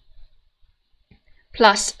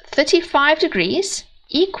plus 35 degrees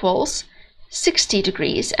equals 60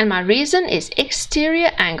 degrees, and my reason is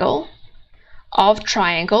exterior angle of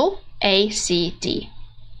triangle ACD.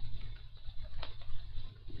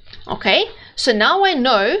 Okay, so now I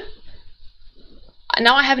know,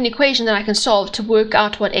 now I have an equation that I can solve to work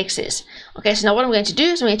out what x is. Okay, so now what I'm going to do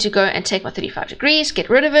is I'm going to go and take my 35 degrees, get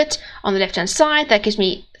rid of it on the left hand side. That gives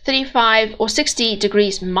me 35 or 60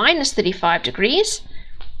 degrees minus 35 degrees.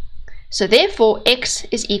 So therefore x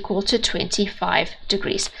is equal to 25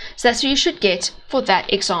 degrees. So that's what you should get for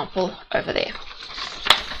that example over there.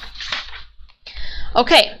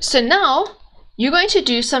 Okay, so now you're going to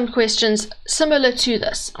do some questions similar to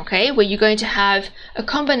this, okay, where you're going to have a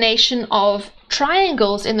combination of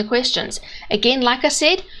triangles in the questions. Again, like I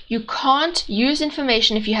said, you can't use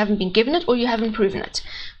information if you haven't been given it or you haven't proved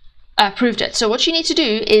it. So what you need to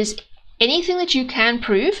do is anything that you can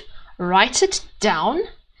prove, write it down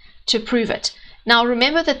to prove it. Now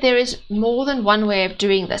remember that there is more than one way of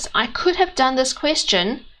doing this. I could have done this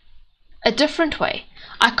question a different way.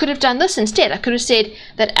 I could have done this instead. I could have said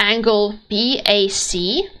that angle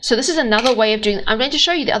BAC, so this is another way of doing, I'm going to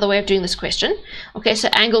show you the other way of doing this question. Okay, so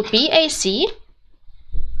angle BAC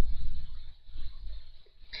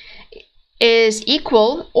is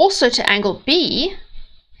equal also to angle B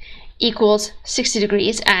equals 60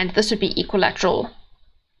 degrees, and this would be equilateral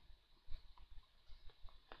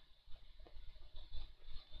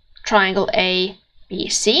triangle ABC.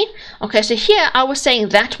 Okay, so here I was saying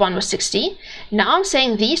that one was 60. Now I'm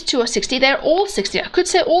saying these two are 60. They're all 60. I could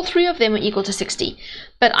say all three of them are equal to 60,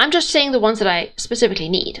 but I'm just saying the ones that I specifically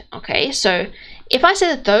need. Okay, so if I say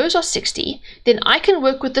that those are 60, then I can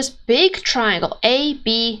work with this big triangle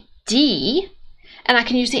ABD, and I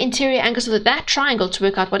can use the interior angles of that triangle to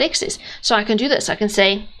work out what x is. So I can do this. I can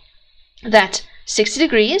say that 60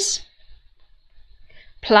 degrees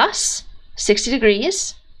plus 60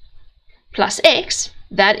 degrees plus x,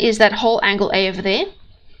 that is that whole angle A over there,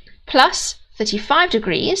 plus 35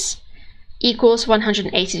 degrees equals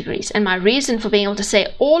 180 degrees. And my reason for being able to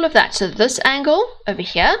say all of that, so this angle over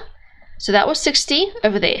here, so that was 60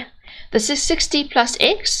 over there. This is 60 plus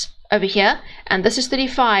x over here, and this is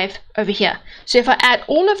 35 over here. So if I add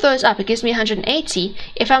all of those up, it gives me 180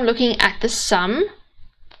 if I'm looking at the sum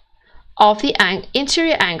of the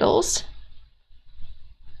interior angles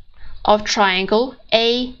of triangle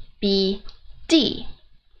ABD.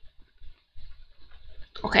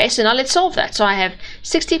 Okay, so now let's solve that. So I have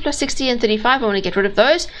 60 plus 60 and 35. I want to get rid of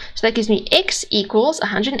those. So that gives me x equals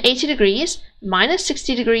 180 degrees minus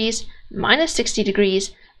 60 degrees minus 60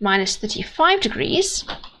 degrees minus 35 degrees.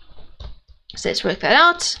 So let's work that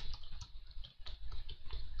out.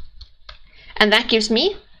 And that gives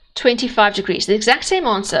me 25 degrees. The exact same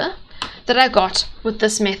answer that I got with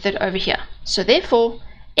this method over here. So therefore,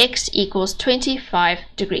 x equals 25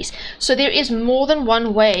 degrees. So there is more than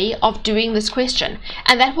one way of doing this question,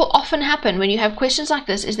 and that will often happen when you have questions like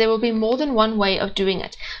this, is there will be more than one way of doing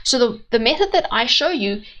it. So the method that I show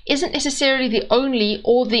you isn't necessarily the only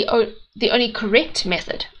or the only correct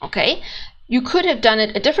method. Okay, you could have done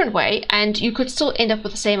it a different way and you could still end up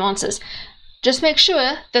with the same answers. Just make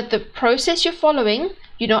sure that the process you're following,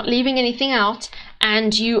 you're not leaving anything out,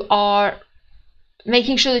 and you are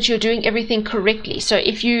making sure that you're doing everything correctly. So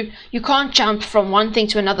if you can't jump from one thing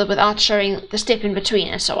to another without showing the step in between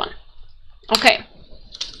and so on. Okay,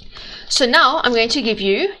 so now I'm going to give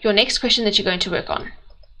you your next question that you're going to work on.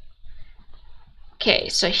 Okay,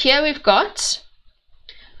 so here we've got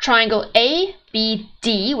triangle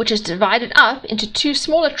ABD, which is divided up into two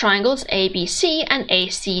smaller triangles, ABC and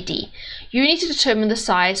ACD. You need to determine the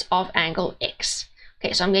size of angle X.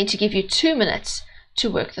 Okay, so I'm going to give you 2 minutes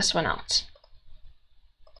to work this one out.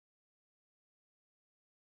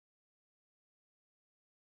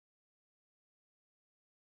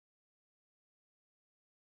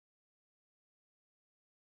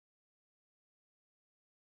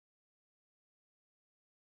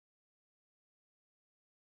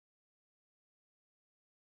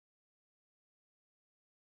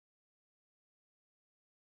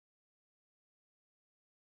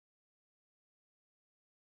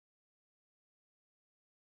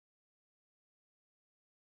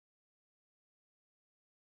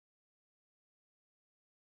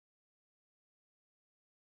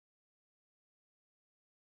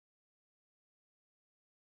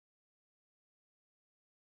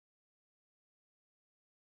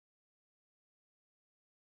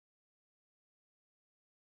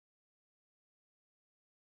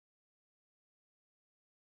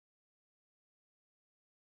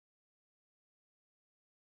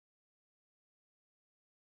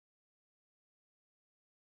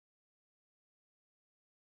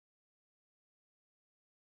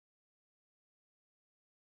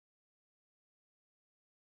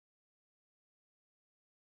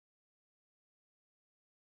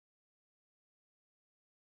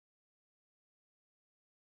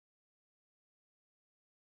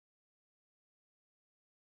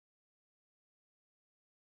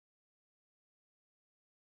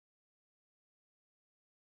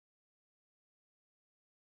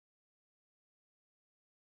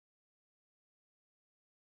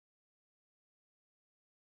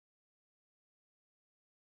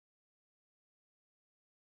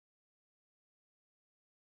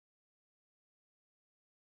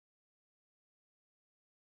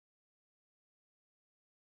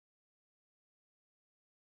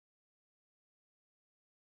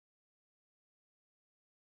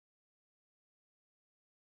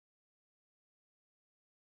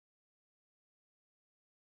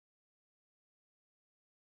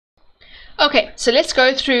 Okay, so let's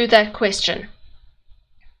go through that question.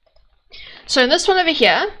 So in this one over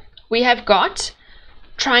here, we have got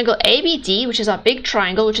triangle ABD, which is our big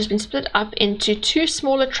triangle, which has been split up into two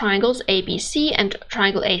smaller triangles, ABC and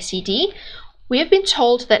triangle ACD. We have been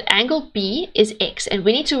told that angle B is X, and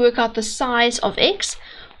we need to work out the size of X.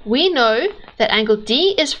 We know that angle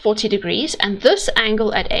D is 40 degrees, and this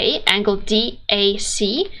angle at A, angle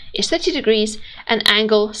DAC, is 30 degrees, and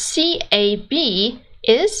angle CAB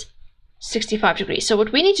is 65 degrees. So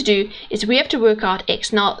what we need to do is we have to work out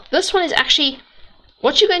X. Now, this one is actually,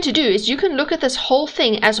 what you're going to do is you can look at this whole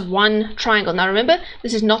thing as one triangle. Now remember,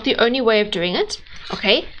 this is not the only way of doing it,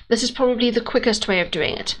 okay? This is probably the quickest way of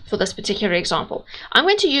doing it for this particular example. I'm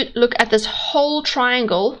going to look at this whole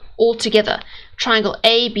triangle all together, triangle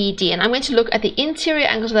ABD, and I'm going to look at the interior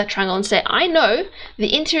angles of that triangle and say, I know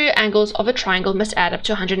the interior angles of a triangle must add up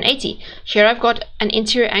to 180. Here I've got an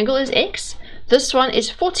interior angle is X, this one is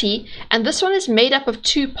 40, and this one is made up of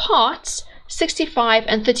two parts, 65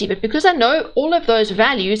 and 30, but because I know all of those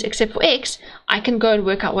values except for X, I can go and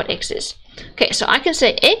work out what X is. Okay, so I can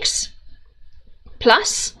say X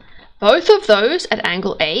plus both of those at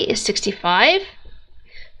angle A is 65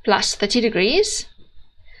 plus 30 degrees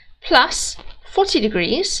plus 40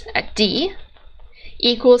 degrees at D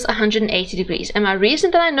equals 180 degrees. And my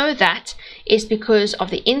reason that I know that is because of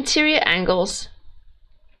the interior angles,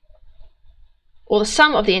 or the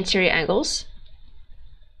sum of the interior angles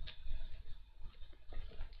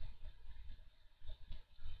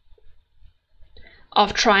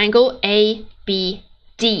of triangle ABD.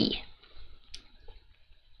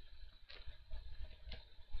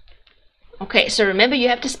 Okay, so remember, you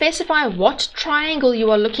have to specify what triangle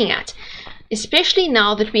you are looking at. Especially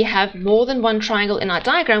now that we have more than one triangle in our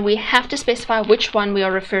diagram, we have to specify which one we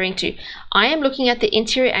are referring to. I am looking at the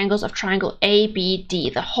interior angles of triangle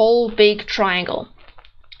ABD, the whole big triangle.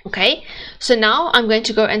 Okay, so now I'm going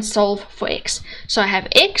to go and solve for X. So I have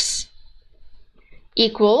X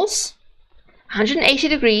equals 180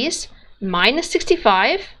 degrees minus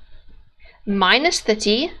 65 minus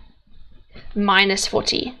 30 minus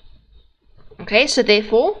 40. Okay, so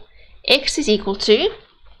therefore X is equal to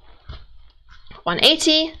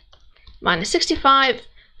 180 minus 65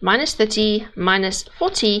 minus 30 minus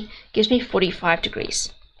 40 gives me 45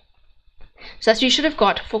 degrees. So that's what you should have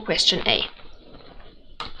got for question A.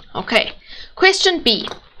 Okay, question B.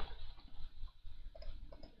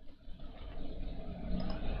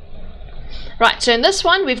 Right, so in this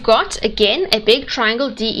one we've got, again, a big triangle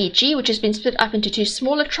DEG, which has been split up into two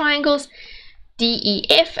smaller triangles,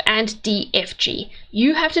 DEF and DFG.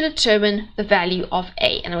 You have to determine the value of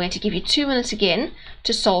A, and I'm going to give you 2 minutes again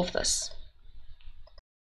to solve this.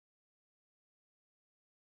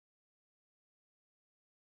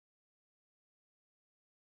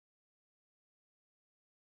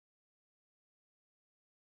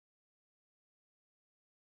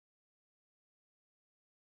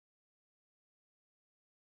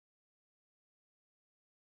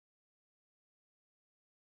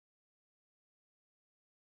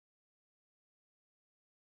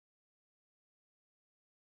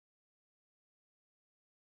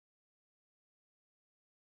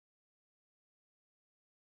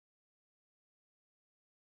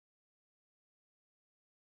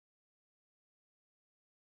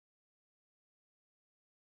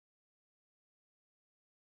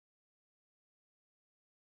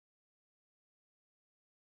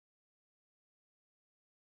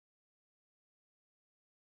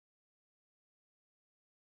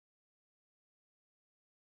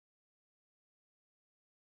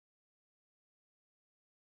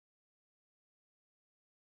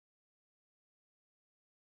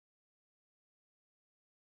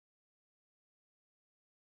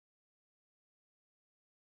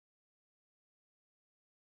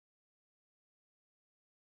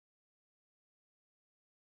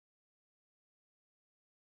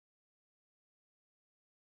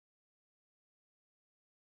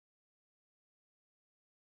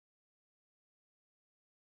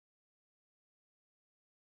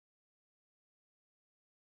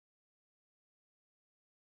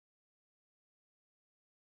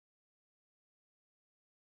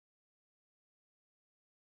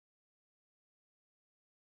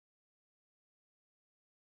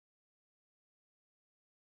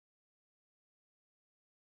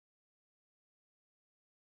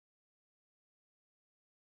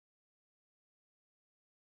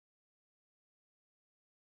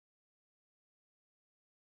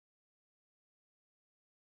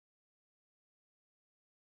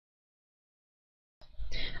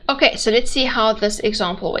 Okay, so let's see how this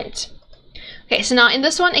example went. Okay, so now in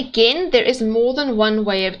this one, again, there is more than one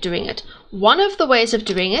way of doing it. one of the ways of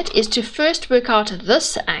doing it is to first work out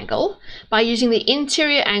this angle by using the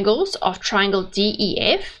interior angles of triangle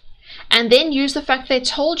DEF, and then use the fact they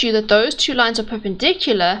told you that those two lines are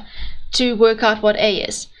perpendicular to work out what A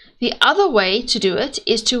is. The other way to do it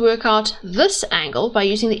is to work out this angle by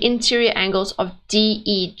using the interior angles of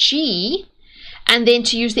DEG, and then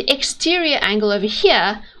to use the exterior angle over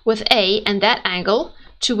here with A and that angle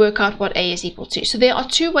to work out what A is equal to. So there are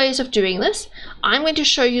two ways of doing this. I'm going to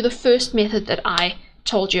show you the first method that I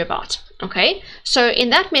told you about. Okay, so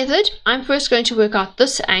in that method, I'm first going to work out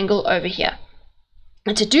this angle over here.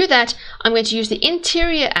 And to do that, I'm going to use the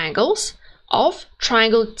interior angles of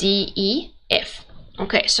triangle DEF.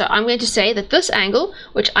 Okay, so I'm going to say that this angle,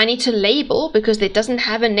 which I need to label because it doesn't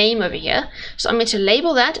have a name over here, so I'm going to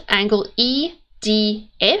label that angle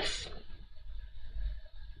EDF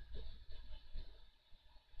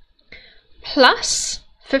plus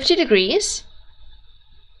 50 degrees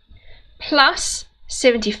plus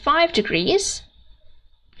 75 degrees.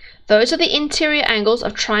 Those are the interior angles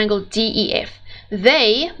of triangle DEF.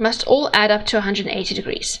 They must all add up to 180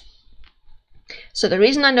 degrees. So the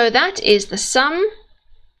reason I know that is the sum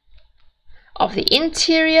of the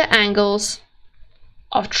interior angles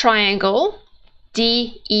of triangle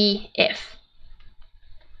DEF.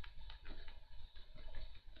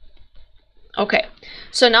 Okay,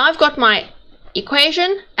 so now I've got my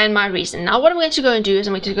equation and my reason. Now what I'm going to go and do is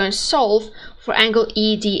I'm going to go and solve for angle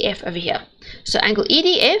EDF over here. So angle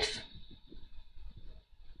EDF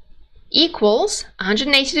equals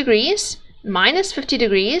 180 degrees minus 50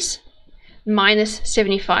 degrees minus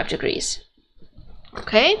 75 degrees.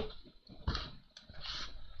 Okay?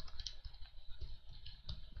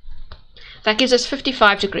 That gives us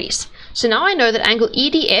 55 degrees. So now I know that angle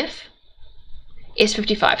EDF is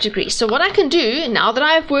 55 degrees. So what I can do, now that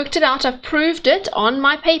I've worked it out, I've proved it on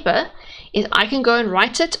my paper, is I can go and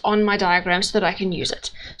write it on my diagram so that I can use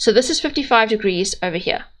it. So this is 55 degrees over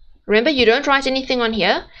here. Remember, you don't write anything on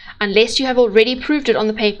here unless you have already proved it on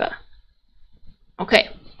the paper. Okay,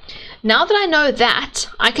 now that I know that,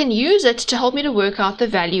 I can use it to help me to work out the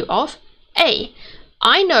value of A.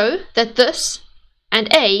 I know that this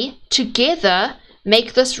and A together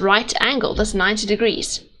make this right angle, this 90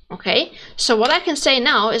 degrees. Okay, so what I can say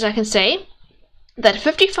now is I can say that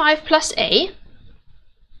 55 plus A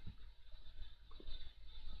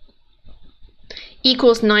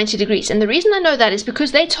equals 90 degrees. And the reason I know that is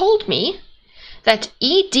because they told me that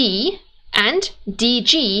ED and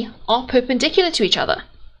DG are perpendicular to each other.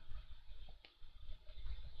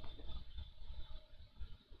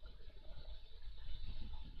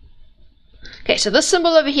 Okay, so this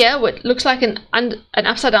symbol over here, what looks like an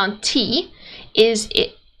upside down T, is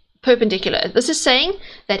perpendicular. This is saying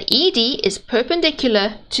that ED is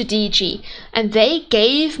perpendicular to DG, and they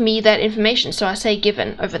gave me that information, so I say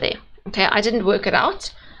given over there. Okay, I didn't work it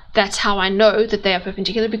out. That's how I know that they are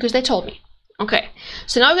perpendicular, because they told me. Okay,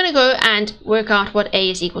 so now we're going to go and work out what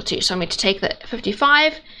A is equal to. So I'm going to take the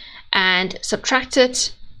 55 and subtract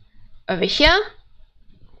it over here,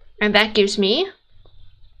 and that gives me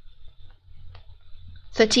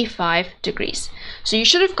 35 degrees. So you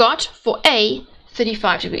should have got for A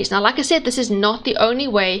 35 degrees. Now, like I said, this is not the only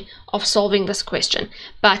way of solving this question,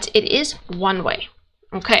 but it is one way.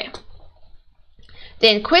 Okay.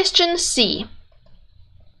 Then question C.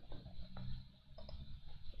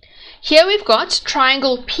 Here we've got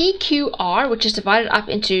triangle PQR, which is divided up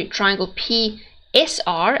into triangle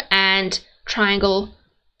PSR and triangle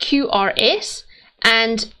QRS.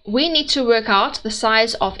 And we need to work out the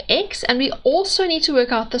size of X, and we also need to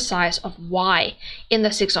work out the size of Y in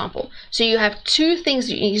this example. So you have two things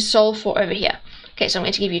that you need to solve for over here. Okay, so I'm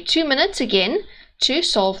going to give you 2 minutes again to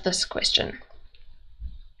solve this question.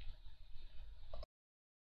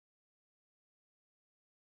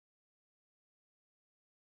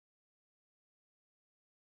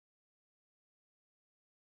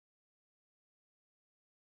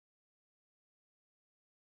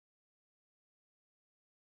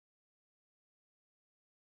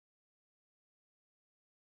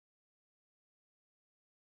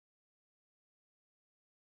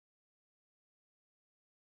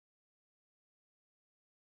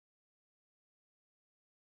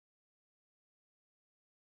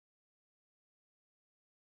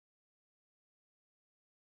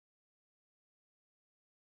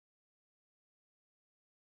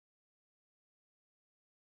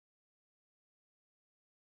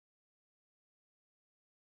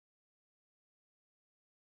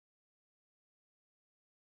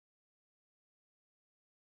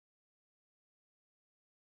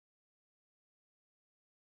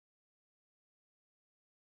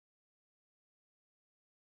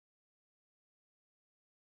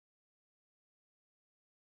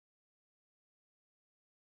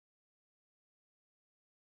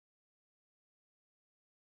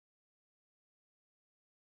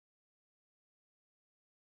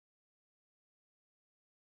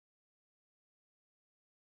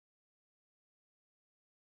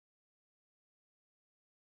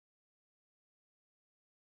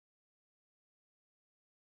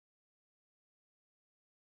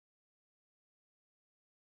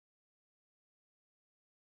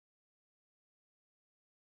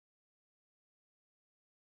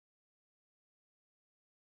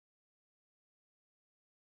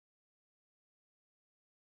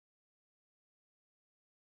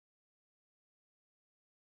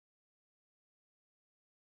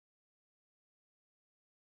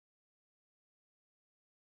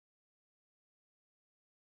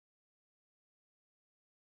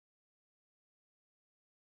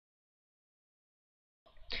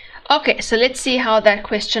 Okay, so let's see how that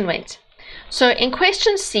question went. So in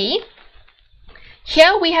question C,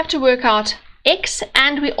 here we have to work out x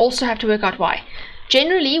and we also have to work out y.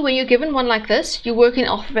 Generally, when you're given one like this, you work in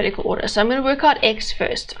alphabetical order. So I'm going to work out x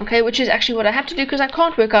first, okay, which is actually what I have to do because I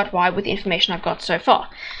can't work out y with the information I've got so far.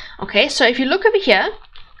 Okay, so if you look over here,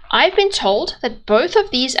 I've been told that both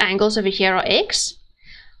of these angles over here are x.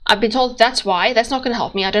 I've been told that's y. That's not going to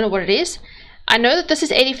help me. I don't know what it is. I know that this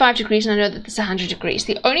is 85 degrees and I know that this is 100 degrees.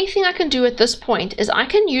 The only thing I can do at this point is I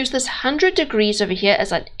can use this 100 degrees over here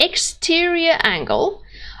as an exterior angle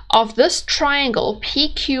of this triangle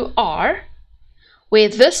PQR, where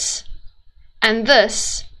this and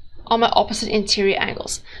this are my opposite interior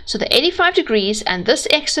angles. So the 85 degrees and this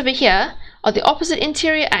x over here are the opposite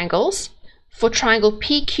interior angles for triangle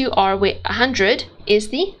PQR, where 100 is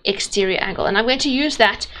the exterior angle. And I'm going to use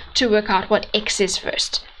that to work out what x is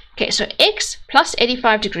first. Okay, so x plus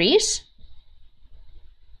 85 degrees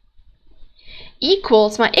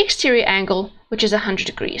equals my exterior angle, which is 100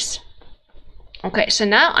 degrees. Okay, so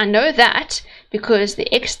now I know that because the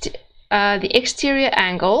exterior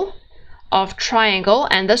angle of triangle,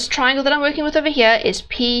 and this triangle that I'm working with over here is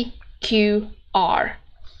PQR.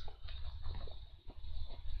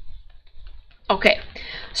 Okay,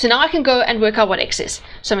 so now I can go and work out what x is.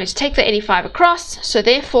 So I'm going to take the 85 across, so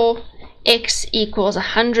therefore x equals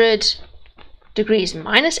 100 degrees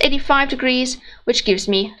minus 85 degrees, which gives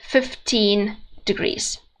me 15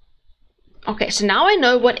 degrees. Okay, so now I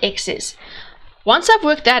know what x is. Once I've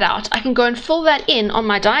worked that out, I can go and fill that in on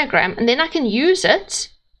my diagram, and then I can use it.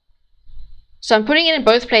 So I'm putting it in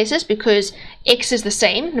both places because x is the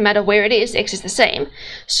same, no matter where it is, x is the same.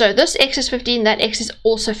 So this x is 15, that x is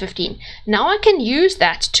also 15. Now I can use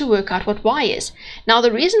that to work out what y is. Now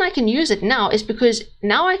the reason I can use it now is because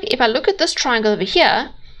now if I look at this triangle over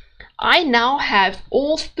here, I now have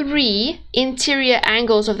all three interior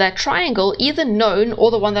angles of that triangle either known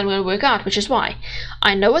or the one that I'm going to work out, which is y.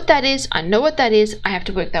 I know what that is, I know what that is, I have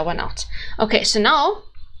to work that one out. Okay, so now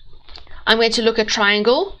I'm going to look at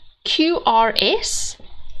triangle QRS,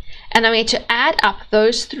 and I'm going to add up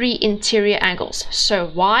those three interior angles.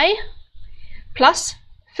 So y plus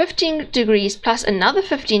 15 degrees plus another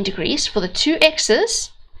 15 degrees for the two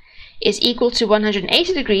x's is equal to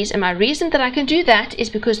 180 degrees, and my reason that I can do that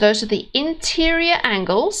is because those are the interior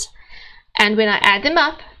angles, and when I add them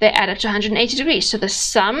up, they add up to 180 degrees. So the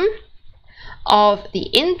sum of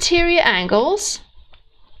the interior angles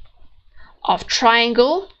of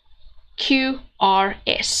triangle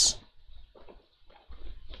QRS.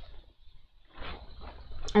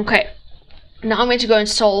 Okay, now I'm going to go and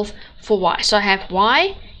solve for y. So I have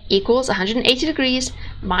y equals 180 degrees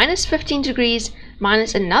minus 15 degrees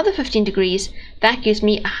minus another 15 degrees. That gives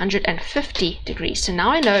me 150 degrees. So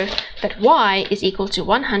now I know that y is equal to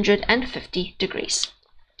 150 degrees.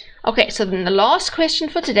 Okay, so then the last question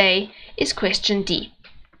for today is question D.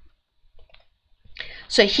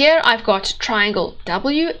 So here I've got triangle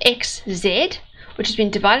WXZ, which has been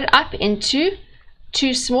divided up into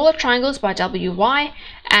two smaller triangles by WY,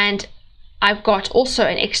 and I've got also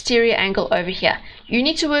an exterior angle over here. You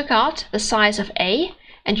need to work out the size of A,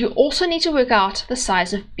 and you also need to work out the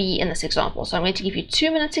size of B in this example. So I'm going to give you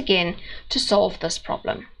 2 minutes again to solve this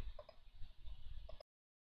problem.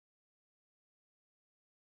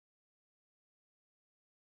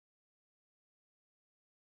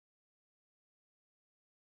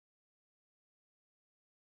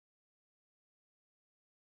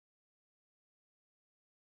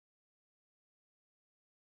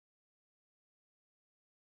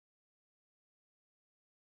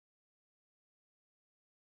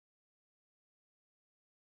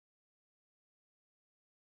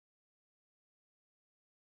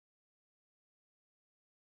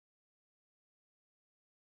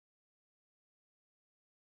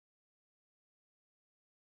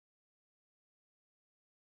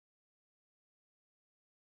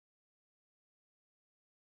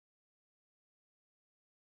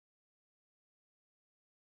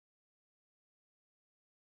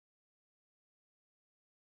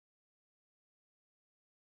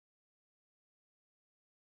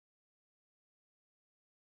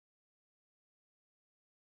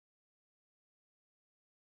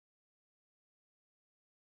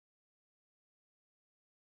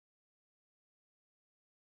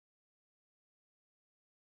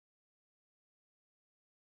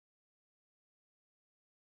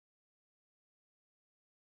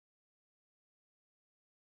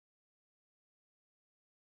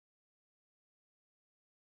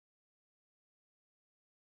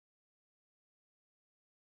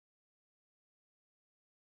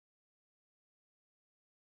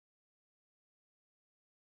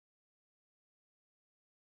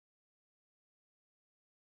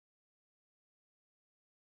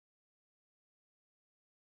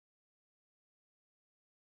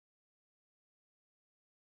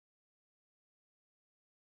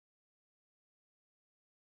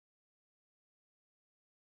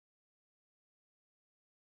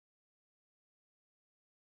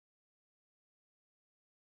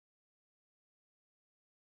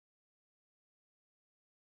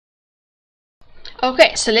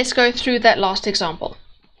 Okay, so let's go through that last example.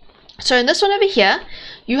 So in this one over here,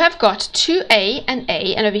 you have got 2a, and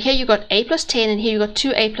over here you've got a plus 10, and here you've got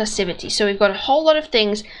 2a plus 70. So we've got a whole lot of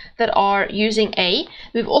things that are using a.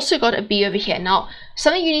 We've also got a b over here. Now,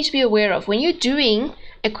 something you need to be aware of, when you're doing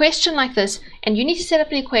a question like this and you need to set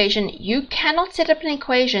up an equation, you cannot set up an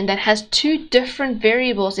equation that has two different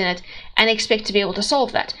variables in it and expect to be able to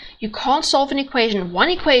solve that. You can't solve one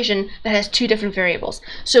equation that has two different variables.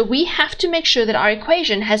 So we have to make sure that our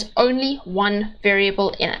equation has only one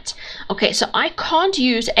variable in it. Okay, so I can't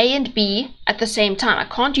use a and b at the same time. I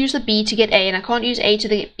can't use the b to get a, and I can't use a to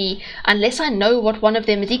get b unless I know what one of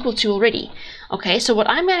them is equal to already. Okay, so what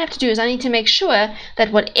I'm going to have to do is I need to make sure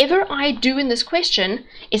that whatever I do in this question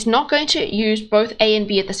is not going to use both a and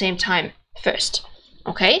b at the same time first.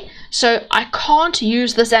 Okay, so I can't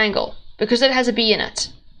use this angle because it has a b in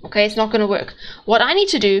it. Okay, it's not going to work. What I need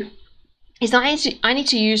to do is I need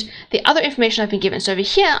to use the other information I've been given. So over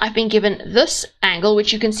here, I've been given this angle,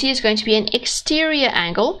 which you can see is going to be an exterior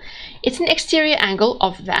angle. It's an exterior angle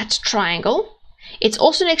of that triangle. It's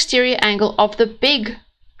also an exterior angle of the big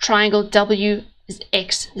triangle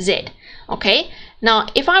WXZ. Okay, now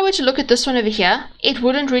if I were to look at this one over here, it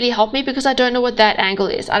wouldn't really help me because I don't know what that angle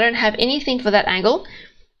is. I don't have anything for that angle.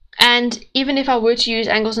 And even if I were to use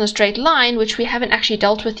angles in a straight line, which we haven't actually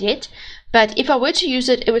dealt with yet, but if I were to use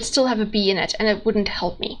it, it would still have a b in it and it wouldn't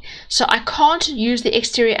help me. So I can't use the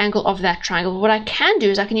exterior angle of that triangle. What I can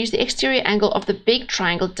do is I can use the exterior angle of the big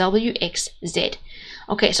triangle WXZ.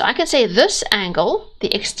 Okay, so I can say this angle,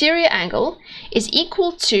 the exterior angle, is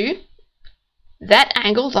equal to that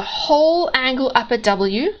angle, the whole angle up at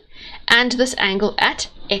W, and this angle at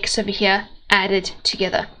X over here added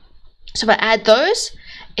together. So if I add those,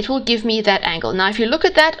 it will give me that angle. Now if you look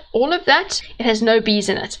at that, all of that, it has no b's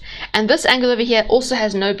in it. And this angle over here also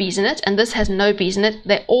has no b's in it, and this has no b's in it.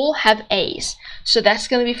 They all have a's. So that's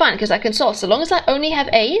going to be fine because I can solve. So long as I only have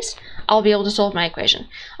a's, I'll be able to solve my equation.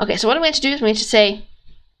 Okay, so what I'm going to do is I'm going to say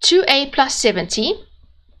 2a plus 70,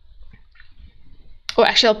 or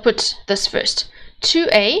actually I'll put this first.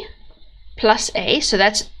 2a plus a, so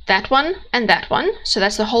that's that one and that one. So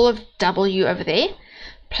that's the whole of W over there,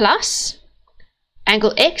 plus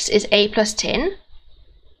angle X is a plus 10,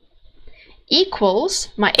 equals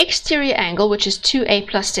my exterior angle, which is 2a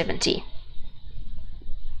plus 70.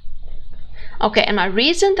 Okay, and my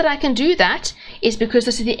reason that I can do that is because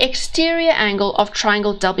this is the exterior angle of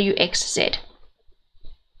triangle WXZ.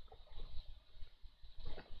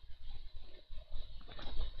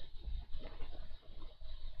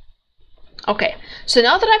 Okay, so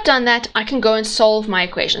now that I've done that, I can go and solve my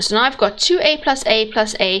equation. So now I've got 2a plus a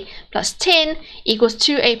plus 10 equals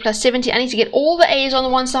 2a plus 70. I need to get all the a's on the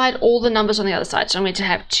one side, all the numbers on the other side. So I'm going to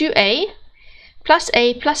have 2a plus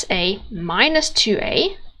a minus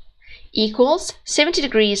 2a equals 70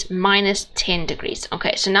 degrees minus 10 degrees.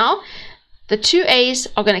 Okay, so now the two a's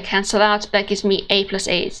are going to cancel out. That gives me a plus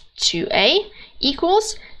a is 2a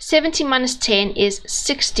equals 70 minus 10 is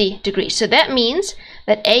 60 degrees. So that means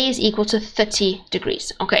that a is equal to 30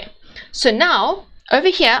 degrees. Okay, so now over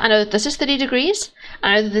here, I know that this is 30 degrees.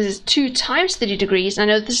 I know that this is 2 times 30 degrees. I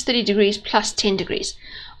know that this is 30 degrees plus 10 degrees.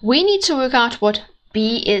 We need to work out what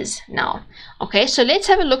b is now. Okay, so let's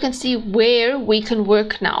have a look and see where we can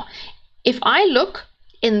work now. If I look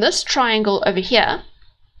in this triangle over here,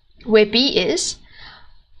 where b is,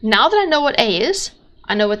 now that I know what a is,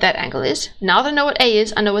 I know what that angle is. Now that I know what a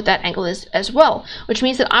is, I know what that angle is as well, which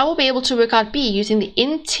means that I will be able to work out b using the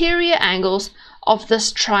interior angles of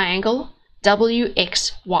this triangle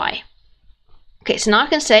WXY. Okay, so now I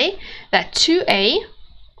can say that 2a,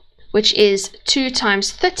 which is 2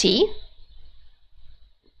 times 30,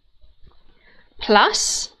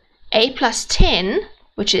 plus a plus 10,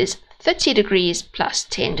 which is 30 degrees plus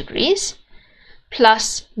 10 degrees,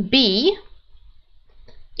 plus b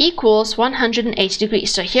equals 180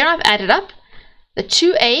 degrees. So here I've added up. The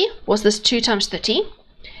 2a was this 2 times 30.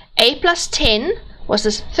 A plus 10 was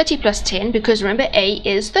this 30 plus 10, because remember a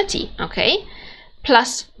is 30, okay?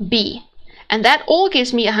 Plus b. And that all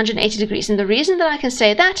gives me 180 degrees. And the reason that I can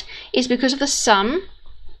say that is because of the sum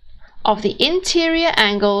of the interior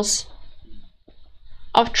angles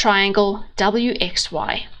of triangle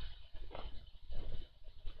WXY.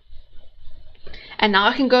 And now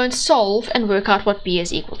I can go and solve and work out what b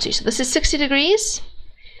is equal to. So this is 60 degrees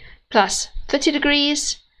plus 30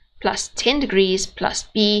 degrees plus 10 degrees plus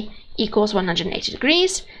b equals 180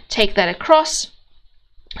 degrees. Take that across.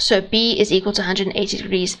 So b is equal to 180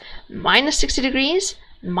 degrees minus 60 degrees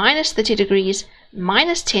minus 30 degrees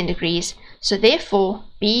minus 10 degrees. So therefore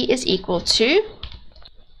b is equal to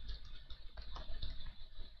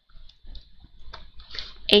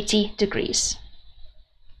 80 degrees.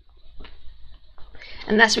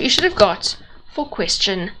 And that's what you should have got for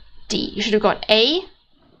question D. You should have got A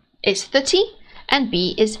is 30 and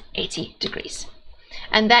B is 80 degrees.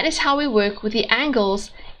 And that is how we work with the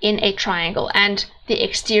angles in a triangle and the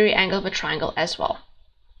exterior angle of a triangle as well.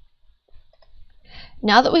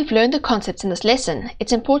 Now that we've learned the concepts in this lesson,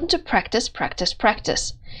 it's important to practice, practice,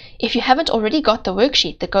 practice. If you haven't already got the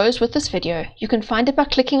worksheet that goes with this video, you can find it by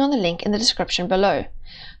clicking on the link in the description below.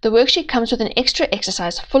 The worksheet comes with an extra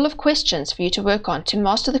exercise full of questions for you to work on to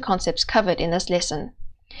master the concepts covered in this lesson.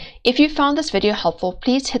 If you found this video helpful,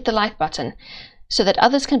 please hit the like button so that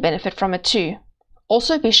others can benefit from it too.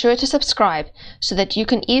 Also, be sure to subscribe so that you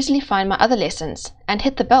can easily find my other lessons, and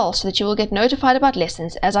hit the bell so that you will get notified about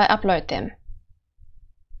lessons as I upload them.